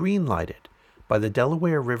were green-lighted by the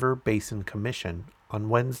Delaware River Basin Commission on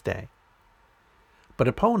Wednesday. But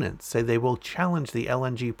opponents say they will challenge the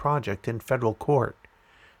LNG project in federal court,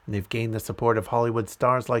 and they've gained the support of Hollywood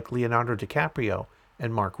stars like Leonardo DiCaprio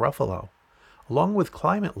and Mark Ruffalo, along with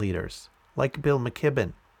climate leaders like Bill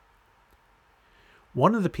McKibben.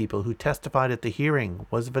 One of the people who testified at the hearing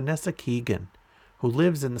was Vanessa Keegan, who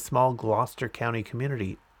lives in the small Gloucester County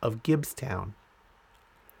community of Gibbstown.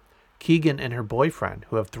 Keegan and her boyfriend,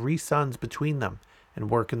 who have 3 sons between them and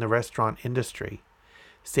work in the restaurant industry,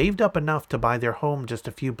 saved up enough to buy their home just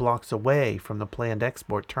a few blocks away from the planned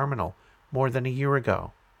export terminal more than a year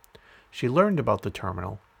ago. She learned about the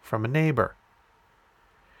terminal from a neighbor.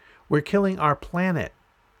 "We're killing our planet.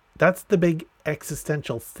 That's the big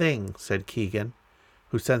existential thing," said Keegan,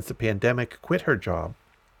 who since the pandemic quit her job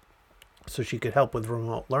so she could help with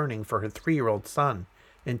remote learning for her 3-year-old son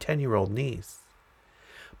and 10-year-old niece.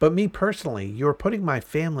 "But me personally, you're putting my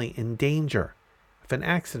family in danger. If an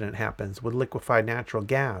accident happens with liquefied natural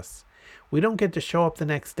gas, we don't get to show up the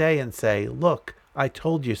next day and say, 'Look, I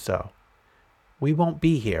told you so.' We won't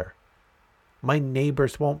be here. My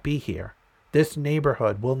neighbors won't be here. This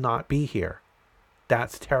neighborhood will not be here.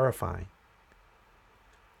 That's terrifying."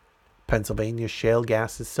 Pennsylvania's shale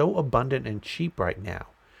gas is so abundant and cheap right now,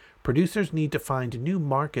 producers need to find new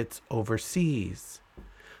markets overseas.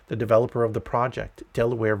 The developer of the project,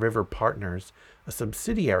 Delaware River Partners, a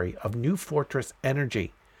subsidiary of New Fortress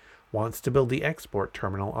Energy, wants to build the export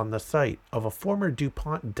terminal on the site of a former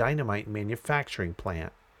DuPont dynamite manufacturing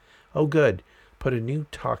plant. Oh good, put a new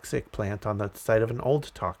toxic plant on the site of an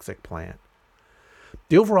old toxic plant.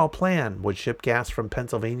 The overall plan would ship gas from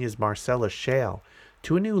Pennsylvania's Marcellus Shale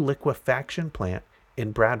to a new liquefaction plant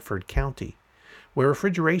in Bradford County, where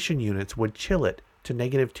refrigeration units would chill it to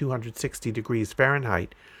negative 260 degrees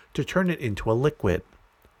Fahrenheit to turn it into a liquid.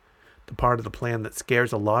 The part of the plan that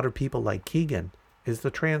scares a lot of people like Keegan is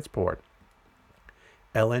the transport.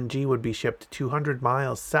 LNG would be shipped 200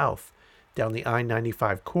 miles south down the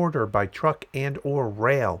I-95 corridor by truck and or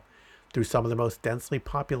rail through some of the most densely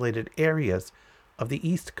populated areas of the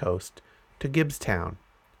East Coast to Gibbstown.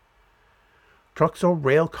 Trucks or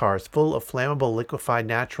rail cars full of flammable liquefied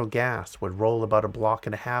natural gas would roll about a block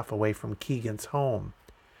and a half away from Keegan's home.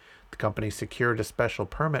 The company secured a special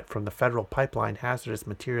permit from the Federal Pipeline Hazardous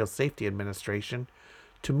Materials Safety Administration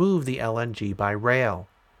to move the LNG by rail.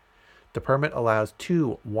 The permit allows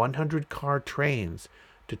 2 100-car trains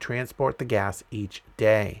to transport the gas each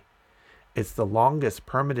day. It's the longest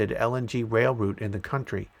permitted LNG rail route in the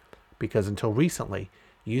country because until recently,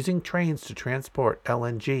 using trains to transport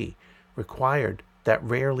LNG required that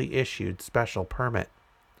rarely issued special permit.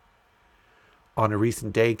 On a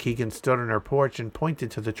recent day, Keegan stood on her porch and pointed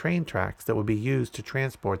to the train tracks that would be used to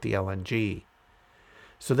transport the LNG.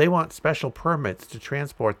 "So they want special permits to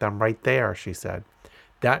transport them right there," she said.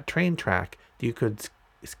 "That train track you could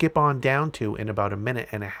skip on down to in about a minute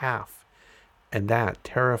and a half. and that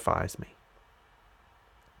terrifies me.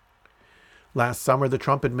 Last summer, the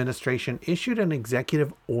Trump administration issued an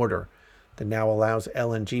executive order that now allows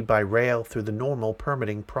LNG by rail through the normal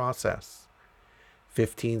permitting process.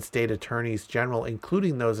 15 state attorneys general,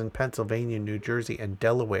 including those in Pennsylvania, New Jersey, and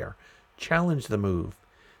Delaware, challenged the move,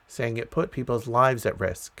 saying it put people's lives at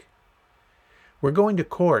risk. We're going to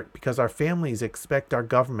court because our families expect our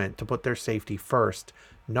government to put their safety first,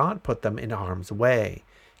 not put them in harm's way,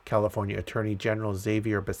 California Attorney General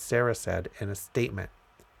Xavier Becerra said in a statement.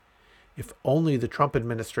 If only the Trump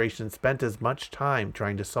administration spent as much time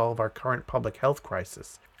trying to solve our current public health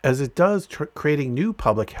crisis as it does creating new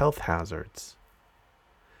public health hazards.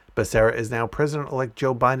 Becerra is now President-elect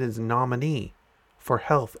Joe Biden's nominee for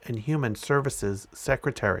Health and Human Services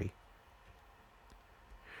Secretary.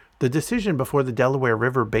 The decision before the Delaware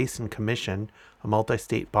River Basin Commission, a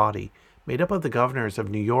multi-state body made up of the governors of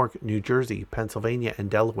New York, New Jersey, Pennsylvania,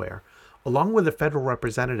 and Delaware, along with a federal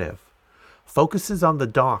representative, focuses on the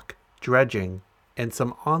dock, dredging, and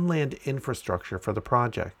some on-land infrastructure for the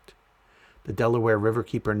project. The Delaware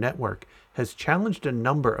Riverkeeper Network has challenged a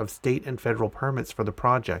number of state and federal permits for the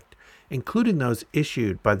project, including those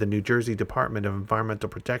issued by the New Jersey Department of Environmental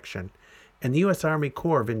Protection and the U.S. Army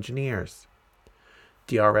Corps of Engineers.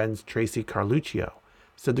 DRN's Tracy Carluccio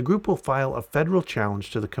said the group will file a federal challenge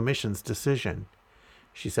to the Commission's decision.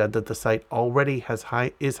 She said that the site already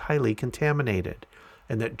is highly contaminated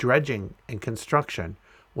and that dredging and construction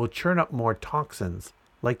will churn up more toxins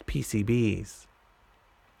like PCBs.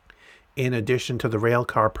 In addition to the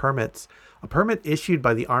railcar permits, a permit issued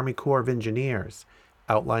by the Army Corps of Engineers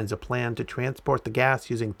outlines a plan to transport the gas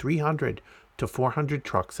using 300 to 400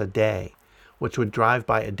 trucks a day, which would drive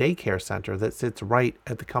by a daycare center that sits right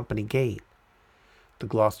at the company gate. The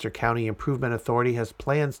Gloucester County Improvement Authority has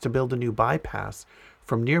plans to build a new bypass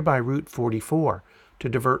from nearby Route 44 to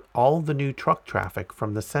divert all the new truck traffic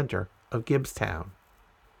from the center of Gibbstown.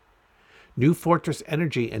 New Fortress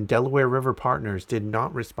Energy and Delaware River Partners did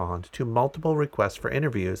not respond to multiple requests for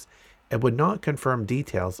interviews and would not confirm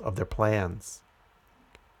details of their plans.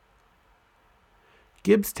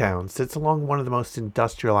 Gibbstown sits along one of the most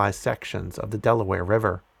industrialized sections of the Delaware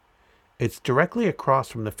River. It's directly across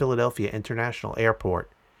from the Philadelphia International Airport,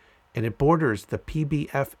 and it borders the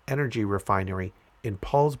PBF Energy Refinery in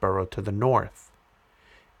Paulsboro to the north.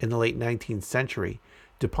 In the late 19th century,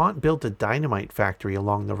 DuPont built a dynamite factory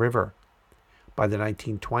along the river. By the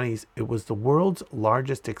 1920s, it was the world's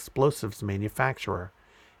largest explosives manufacturer,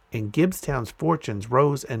 and Gibbstown's fortunes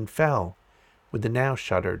rose and fell with the now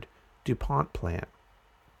shuttered DuPont plant.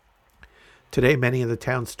 Today, many of the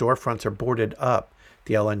town's storefronts are boarded up.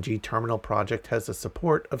 The LNG terminal project has the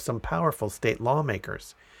support of some powerful state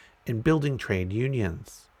lawmakers and building trade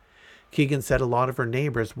unions. Keegan said a lot of her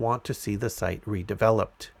neighbors want to see the site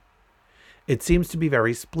redeveloped. It seems to be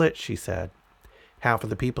very split, she said. Half of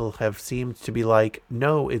the people have seemed to be like,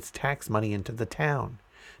 no, it's tax money into the town.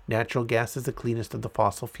 Natural gas is the cleanest of the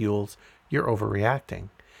fossil fuels. You're overreacting.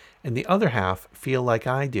 And the other half feel like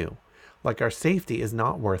I do, like our safety is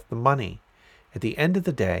not worth the money. At the end of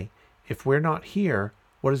the day, if we're not here,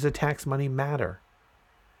 what does the tax money matter?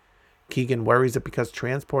 Keegan worries that because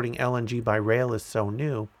transporting LNG by rail is so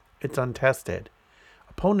new, it's untested.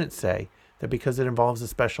 Opponents say that because it involves a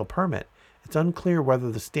special permit, it's unclear whether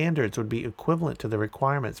the standards would be equivalent to the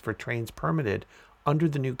requirements for trains permitted under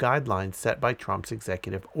the new guidelines set by Trump's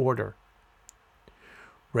executive order.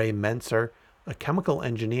 Ray Menser, a chemical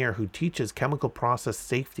engineer who teaches chemical process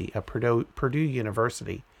safety at Purdue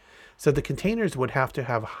University, said the containers would have to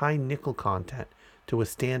have high nickel content to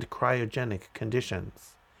withstand cryogenic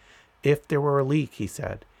conditions. If there were a leak, he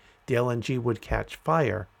said, the LNG would catch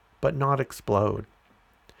fire, but not explode.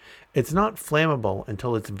 It's not flammable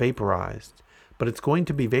until it's vaporized, but it's going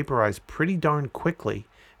to be vaporized pretty darn quickly,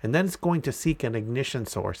 and then it's going to seek an ignition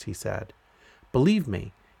source, he said. Believe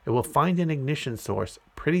me, it will find an ignition source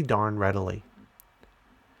pretty darn readily.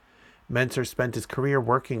 Menser spent his career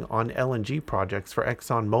working on LNG projects for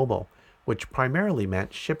ExxonMobil, which primarily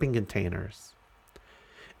meant shipping containers.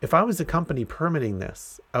 If I was a company permitting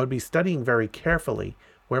this, I would be studying very carefully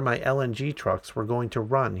where my LNG trucks were going to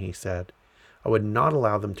run, he said. I would not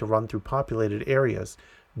allow them to run through populated areas,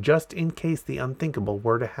 just in case the unthinkable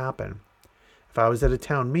were to happen. If I was at a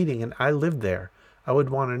town meeting and I lived there, I would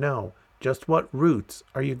want to know, just what routes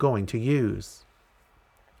are you going to use?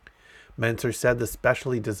 Menser said the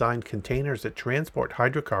specially designed containers that transport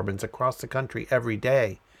hydrocarbons across the country every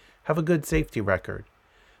day have a good safety record,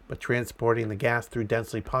 but transporting the gas through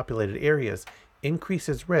densely populated areas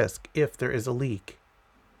increases risk if there is a leak.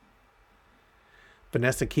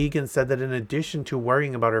 Vanessa Keegan said that in addition to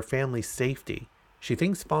worrying about her family's safety, She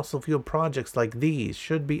thinks fossil fuel projects like these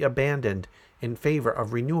should be abandoned in favor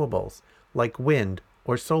of renewables like wind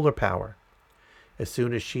or solar power. As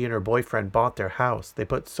soon as she and her boyfriend bought their house, they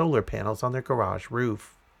put solar panels on their garage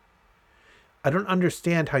roof. I don't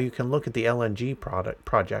understand how you can look at the LNG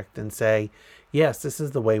project and say, yes, this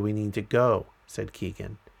is the way we need to go, said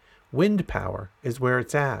Keegan. Wind power is where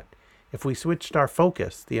it's at. If we switched our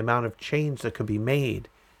focus, the amount of change that could be made,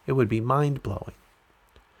 it would be mind-blowing.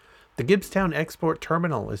 The Gibbstown Export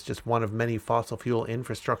Terminal is just one of many fossil fuel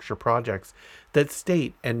infrastructure projects that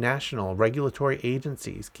state and national regulatory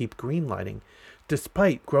agencies keep greenlighting,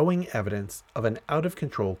 despite growing evidence of an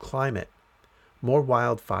out-of-control climate. More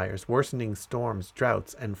wildfires, worsening storms,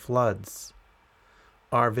 droughts, and floods.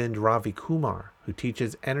 Arvind Ravikumar, who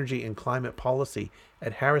teaches energy and climate policy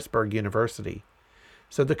at Harrisburg University,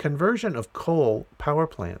 said the conversion of coal power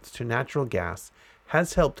plants to natural gas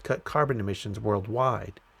has helped cut carbon emissions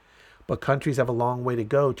worldwide, but countries have a long way to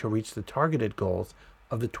go to reach the targeted goals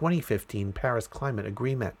of the 2015 Paris Climate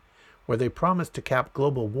Agreement, where they promised to cap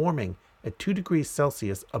global warming at 2 degrees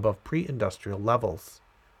Celsius above pre-industrial levels.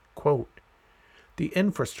 Quote, the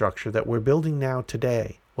infrastructure that we're building now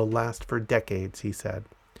today will last for decades, he said.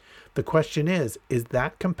 The question is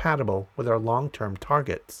that compatible with our long-term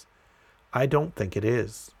targets? I don't think it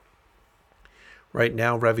is. Right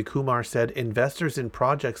now, Ravi Kumar said investors in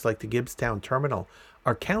projects like the Gibbstown Terminal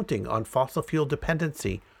are counting on fossil fuel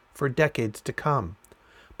dependency for decades to come.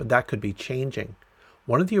 But that could be changing.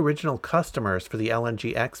 One of the original customers for the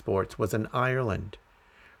LNG exports was in Ireland.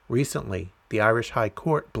 Recently, the Irish High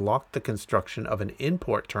Court blocked the construction of an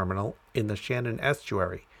import terminal in the Shannon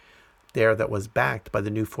Estuary, there that was backed by the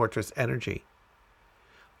New Fortress Energy.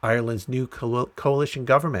 Ireland's new coalition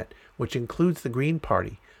government, which includes the Green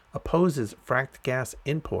Party, opposes fracked gas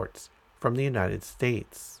imports from the United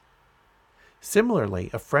States. Similarly,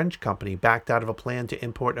 a French company backed out of a plan to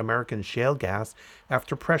import American shale gas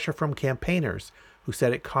after pressure from campaigners who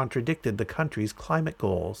said it contradicted the country's climate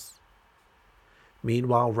goals.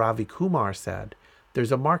 Meanwhile, Ravi Kumar said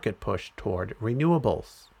there's a market push toward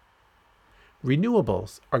renewables.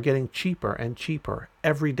 Renewables are getting cheaper and cheaper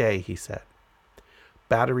every day, he said.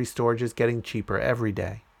 Battery storage is getting cheaper every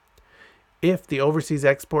day. If the overseas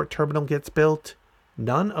export terminal gets built,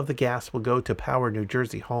 none of the gas will go to power New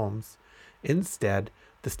Jersey homes. Instead,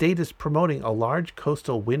 the state is promoting a large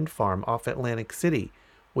coastal wind farm off Atlantic City,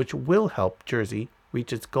 which will help Jersey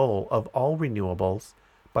reach its goal of all renewables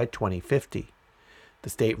by 2050. The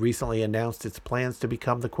state recently announced its plans to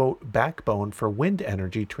become the, quote, backbone for wind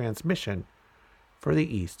energy transmission for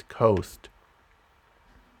the East Coast.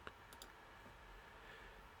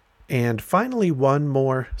 And finally, one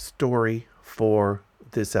more story for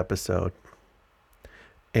this episode.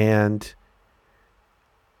 And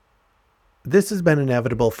this has been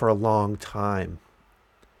inevitable for a long time.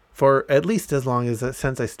 For at least as long as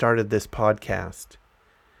since I started this podcast.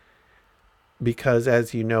 Because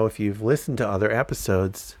as you know, if you've listened to other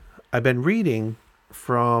episodes, I've been reading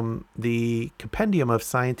from the Compendium of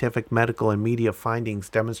Scientific, Medical, and Media Findings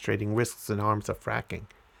Demonstrating Risks and Harms of Fracking,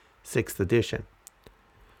 6th edition,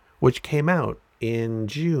 which came out in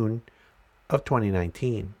June of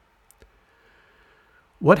 2019.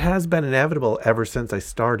 What has been inevitable ever since I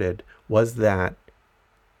started was that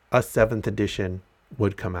a 7th edition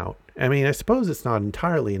would come out. I mean, I suppose it's not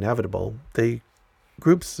entirely inevitable. The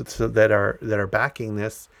groups that are backing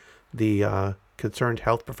this, the Concerned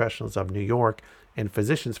Health Professionals of New York and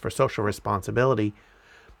Physicians for Social Responsibility,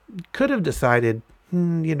 could have decided, the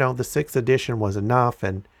 6th edition was enough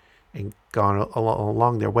and gone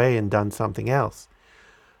along their way and done something else.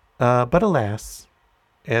 But alas,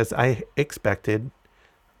 as I expected,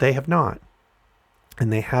 they have not.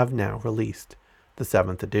 And they have now released the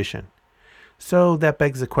 7th edition. So that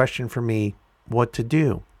begs the question for me, what to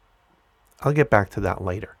do? I'll get back to that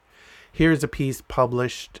later. Here's a piece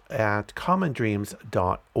published at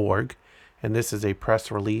commondreams.org, and this is a press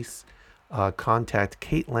release. Contact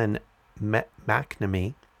Caitlin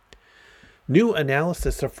McNamee. New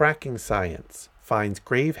analysis of fracking science finds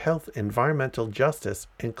grave health, environmental justice,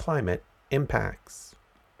 and climate impacts.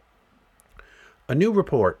 A new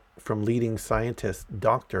report from leading scientists,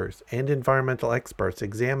 doctors, and environmental experts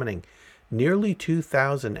examining nearly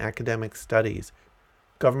 2,000 academic studies,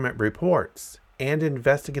 government reports, and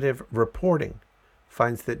investigative reporting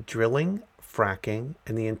finds that drilling, fracking,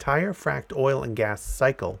 and the entire fracked oil and gas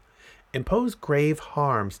cycle impose grave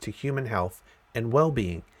harms to human health and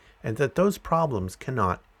well-being, and that those problems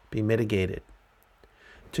cannot be mitigated.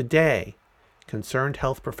 Today, Concerned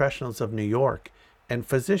Health Professionals of New York and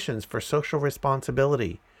Physicians for Social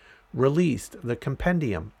Responsibility released the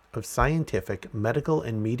Compendium of Scientific, Medical,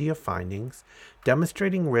 and Media Findings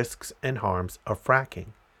Demonstrating Risks and Harms of Fracking,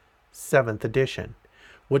 7th edition,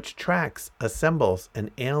 which tracks, assembles,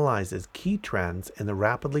 and analyzes key trends in the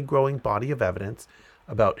rapidly growing body of evidence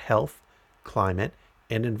about health, climate,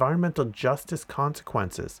 and environmental justice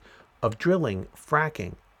consequences of drilling,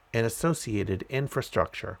 fracking, and associated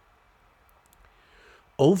infrastructure.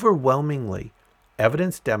 Overwhelmingly,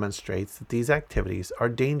 evidence demonstrates that these activities are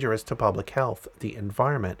dangerous to public health, the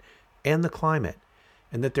environment, and the climate,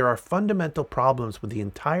 and that there are fundamental problems with the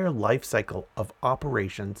entire life cycle of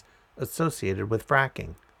operations associated with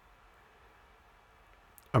fracking.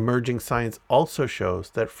 Emerging science also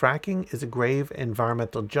shows that fracking is a grave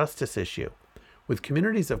environmental justice issue, with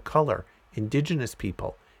communities of color, indigenous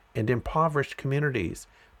people, and impoverished communities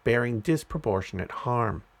bearing disproportionate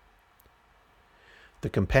harm. The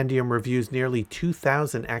compendium reviews nearly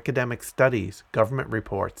 2,000 academic studies, government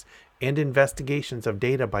reports, and investigations of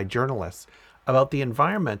data by journalists about the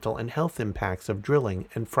environmental and health impacts of drilling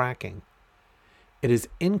and fracking. It is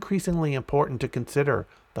increasingly important to consider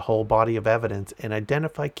the whole body of evidence and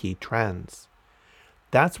identify key trends.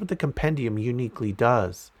 That's what the compendium uniquely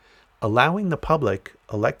does, allowing the public,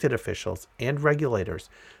 elected officials, and regulators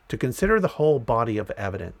to consider the whole body of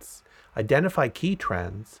evidence, identify key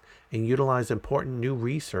trends, and utilize important new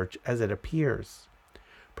research as it appears,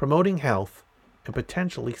 promoting health and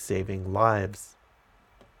potentially saving lives.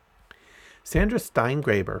 Sandra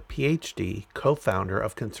Steingraber, PhD, co-founder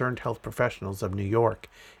of Concerned Health Professionals of New York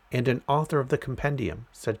and an author of the compendium,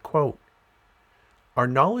 said, quote, "Our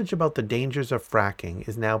knowledge about the dangers of fracking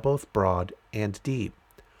is now both broad and deep.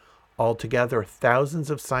 Altogether, thousands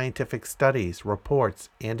of scientific studies, reports,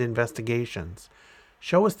 and investigations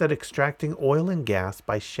show us that extracting oil and gas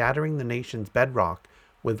by shattering the nation's bedrock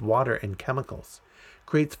with water and chemicals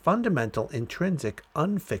creates fundamental, intrinsic,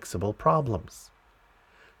 unfixable problems.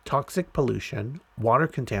 Toxic pollution, water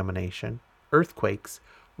contamination, earthquakes,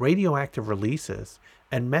 radioactive releases,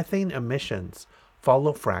 and methane emissions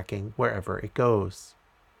follow fracking wherever it goes.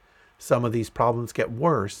 Some of these problems get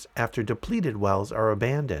worse after depleted wells are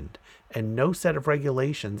abandoned, and no set of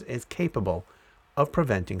regulations is capable of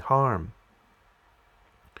preventing harm.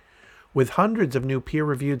 With hundreds of new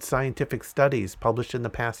peer-reviewed scientific studies published in the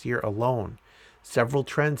past year alone, several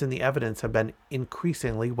trends in the evidence have been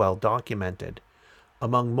increasingly well documented.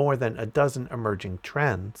 Among more than a dozen emerging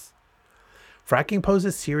trends, fracking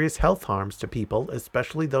poses serious health harms to people,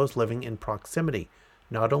 especially those living in proximity,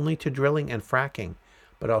 not only to drilling and fracking,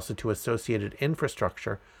 but also to associated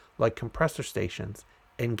infrastructure like compressor stations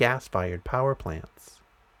and gas-fired power plants.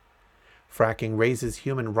 Fracking raises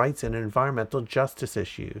human rights and environmental justice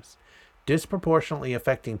issues, disproportionately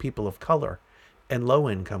affecting people of color and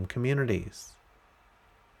low-income communities.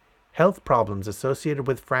 Health problems associated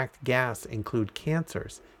with fracked gas include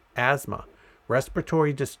cancers, asthma,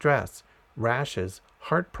 respiratory distress, rashes,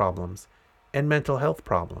 heart problems, and mental health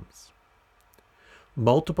problems.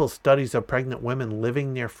 Multiple studies of pregnant women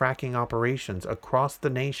living near fracking operations across the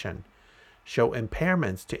nation show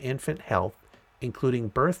impairments to infant health, including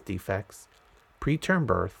birth defects, preterm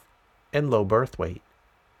birth, and low birth weight.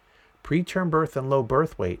 Preterm birth and low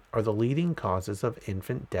birth weight are the leading causes of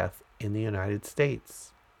infant death in the United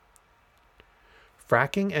States.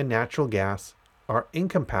 Fracking and natural gas are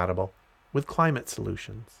incompatible with climate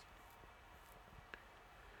solutions.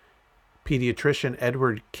 Pediatrician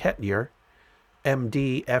Edward Kettier,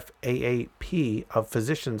 MD, FAAP of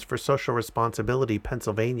Physicians for Social Responsibility,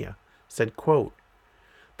 Pennsylvania, said, quote,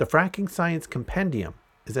 "The Fracking Science Compendium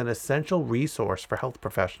is an essential resource for health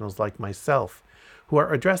professionals like myself who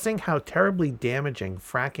are addressing how terribly damaging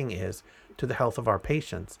fracking is to the health of our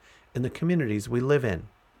patients in the communities we live in.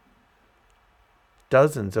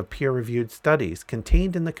 Dozens of peer-reviewed studies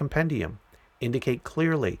contained in the compendium indicate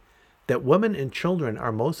clearly that women and children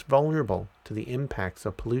are most vulnerable to the impacts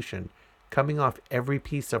of pollution coming off every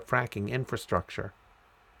piece of fracking infrastructure.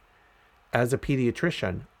 As a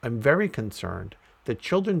pediatrician, I'm very concerned that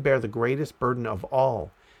children bear the greatest burden of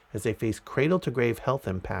all as they face cradle-to-grave health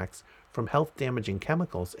impacts from health-damaging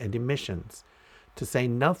chemicals and emissions, to say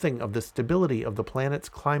nothing of the stability of the planet's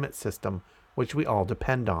climate system, which we all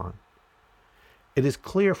depend on. It is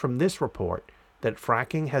clear from this report that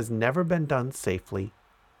fracking has never been done safely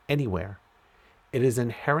anywhere. It is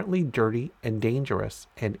inherently dirty and dangerous,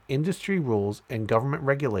 and industry rules and government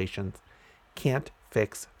regulations can't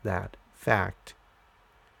fix that fact.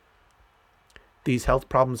 These health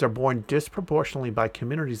problems are borne disproportionately by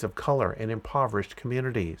communities of color and impoverished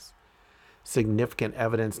communities. Significant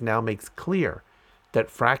evidence now makes clear that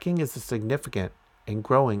fracking is a significant and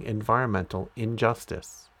growing environmental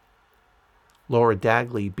injustice. Laura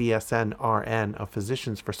Dagley, BSN RN of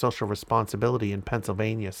Physicians for Social Responsibility in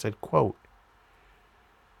Pennsylvania, said, quote,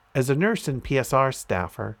 "As a nurse and PSR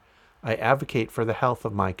staffer, I advocate for the health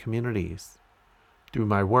of my communities. Through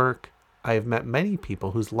my work, I have met many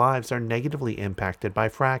people whose lives are negatively impacted by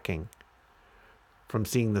fracking. From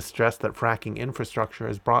seeing the stress that fracking infrastructure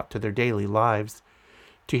has brought to their daily lives,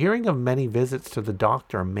 to hearing of many visits to the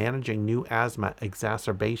doctor managing new asthma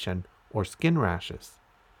exacerbation or skin rashes,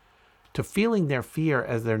 to feeling their fear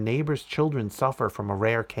as their neighbors' children suffer from a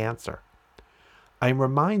rare cancer, I am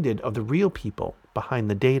reminded of the real people behind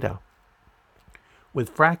the data.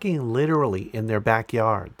 With fracking literally in their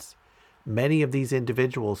backyards, many of these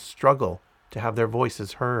individuals struggle to have their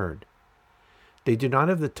voices heard. They do not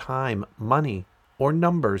have the time, money, or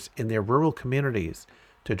numbers in their rural communities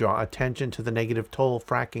to draw attention to the negative toll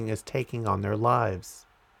fracking is taking on their lives.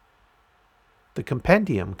 The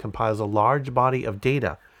compendium compiles a large body of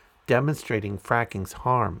data demonstrating fracking's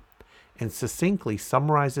harm and succinctly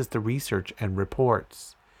summarizes the research and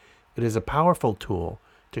reports. It is a powerful tool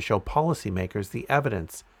to show policymakers the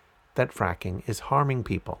evidence that fracking is harming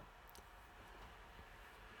people.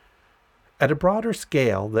 At a broader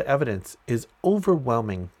scale, the evidence is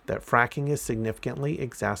overwhelming that fracking is significantly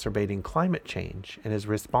exacerbating climate change and is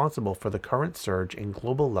responsible for the current surge in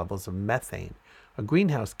global levels of methane, a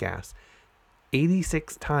greenhouse gas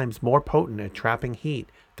 86 times more potent at trapping heat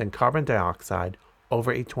than carbon dioxide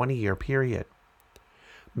over a 20-year period.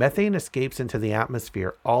 Methane escapes into the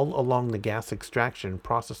atmosphere all along the gas extraction,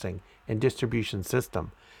 processing, and distribution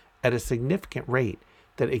system at a significant rate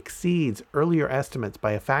that exceeds earlier estimates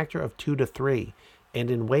by a factor of 2 to 3, and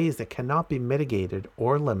in ways that cannot be mitigated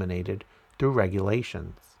or eliminated through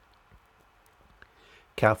regulations.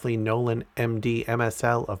 Kathleen Nolan, MD,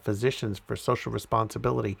 MSL of Physicians for Social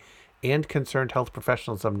Responsibility and Concerned Health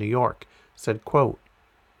Professionals of New York, said, quote,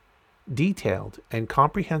 "Detailed and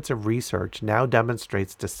comprehensive research now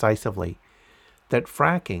demonstrates decisively that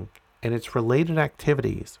fracking and its related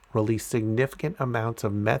activities release significant amounts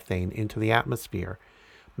of methane into the atmosphere,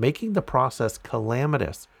 making the process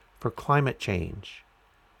calamitous for climate change.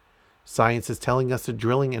 Science is telling us that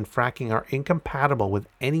drilling and fracking are incompatible with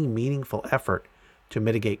any meaningful effort to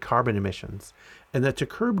mitigate carbon emissions, and that to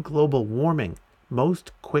curb global warming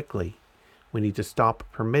most quickly, we need to stop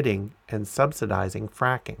permitting and subsidizing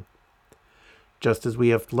fracking. Just as we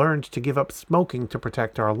have learned to give up smoking to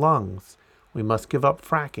protect our lungs, we must give up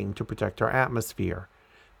fracking to protect our atmosphere,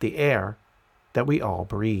 the air that we all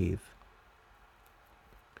breathe."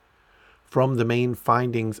 From the main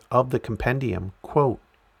findings of the compendium, quote,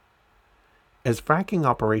 "As fracking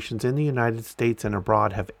operations in the United States and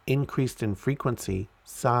abroad have increased in frequency,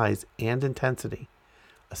 size, and intensity,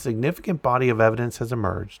 a significant body of evidence has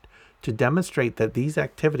emerged to demonstrate that these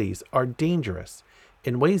activities are dangerous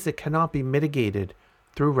in ways that cannot be mitigated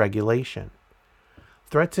through regulation.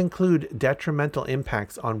 Threats include detrimental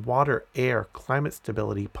impacts on water, air, climate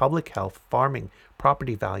stability, public health, farming,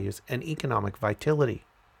 property values, and economic vitality.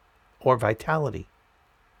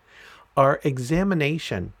 Our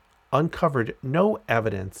examination uncovered no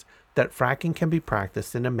evidence that fracking can be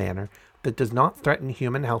practiced in a manner that does not threaten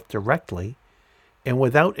human health directly and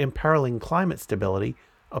without imperiling climate stability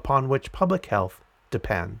upon which public health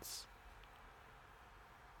depends."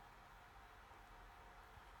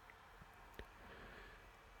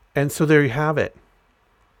 And so there you have it.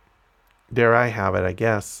 There I have it, I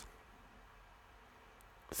guess.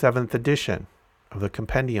 7th edition of the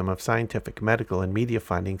Compendium of Scientific, Medical, and Media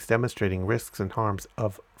Findings Demonstrating Risks and Harms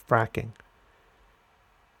of Fracking.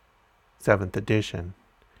 7th edition.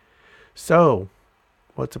 So,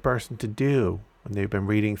 what's a person to do when they've been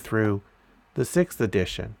reading through the 6th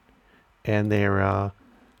edition and they're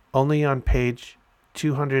only on page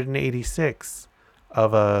 286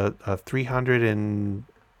 of a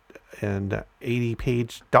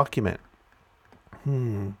 380-page document?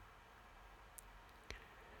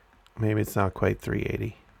 Maybe it's not quite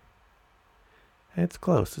 380. It's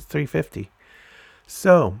close. It's 350.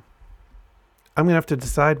 So, I'm going to have to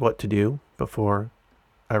decide what to do before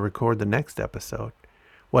I record the next episode.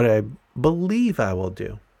 What I believe I will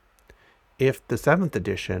do, if the 7th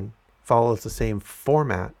edition follows the same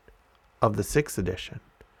format of the 6th edition,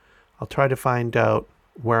 I'll try to find out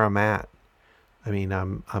where I'm at. I mean,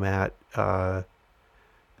 I'm at a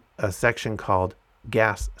section called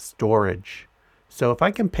gas storage. So if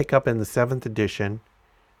I can pick up in the 7th edition,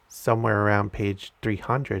 somewhere around page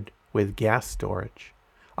 300 with gas storage,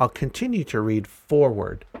 I'll continue to read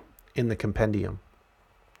forward in the compendium.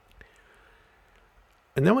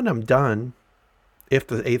 And then when I'm done, if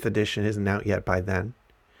the 8th edition isn't out yet by then,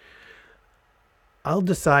 I'll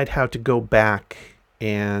decide how to go back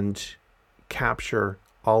and capture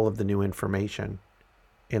all of the new information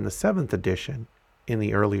in the 7th edition in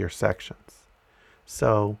the earlier sections.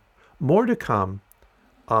 So more to come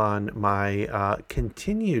on my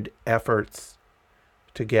continued efforts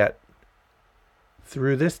to get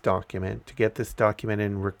through this document, to get this document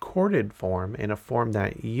in recorded form, in a form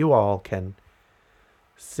that you all can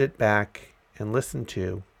sit back and listen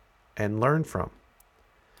to and learn from.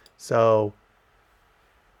 So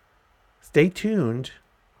stay tuned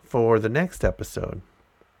for the next episode.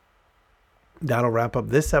 That'll wrap up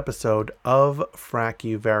this episode of Frack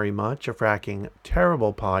You Very Much, a Fracking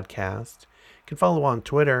Terrible podcast. You can follow on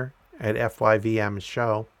Twitter at FYVM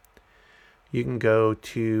Show. You can go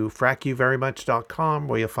to frackyouverymuch.com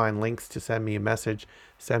where you'll find links to send me a message.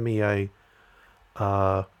 Send me a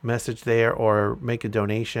message there, or make a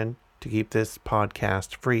donation to keep this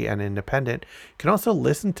podcast free and independent. You can also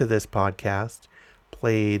listen to this podcast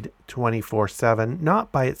played 24/7,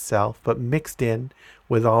 not by itself, but mixed in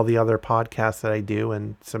with all the other podcasts that I do,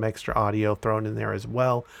 and some extra audio thrown in there as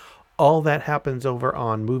well. All that happens over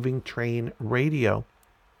on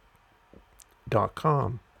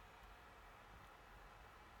movingtrainradio.com.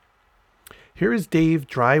 Here is Dave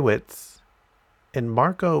Drywitz and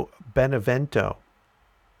Marco Benevento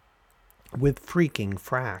with Freaking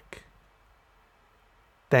Frack.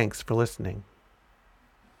 Thanks for listening.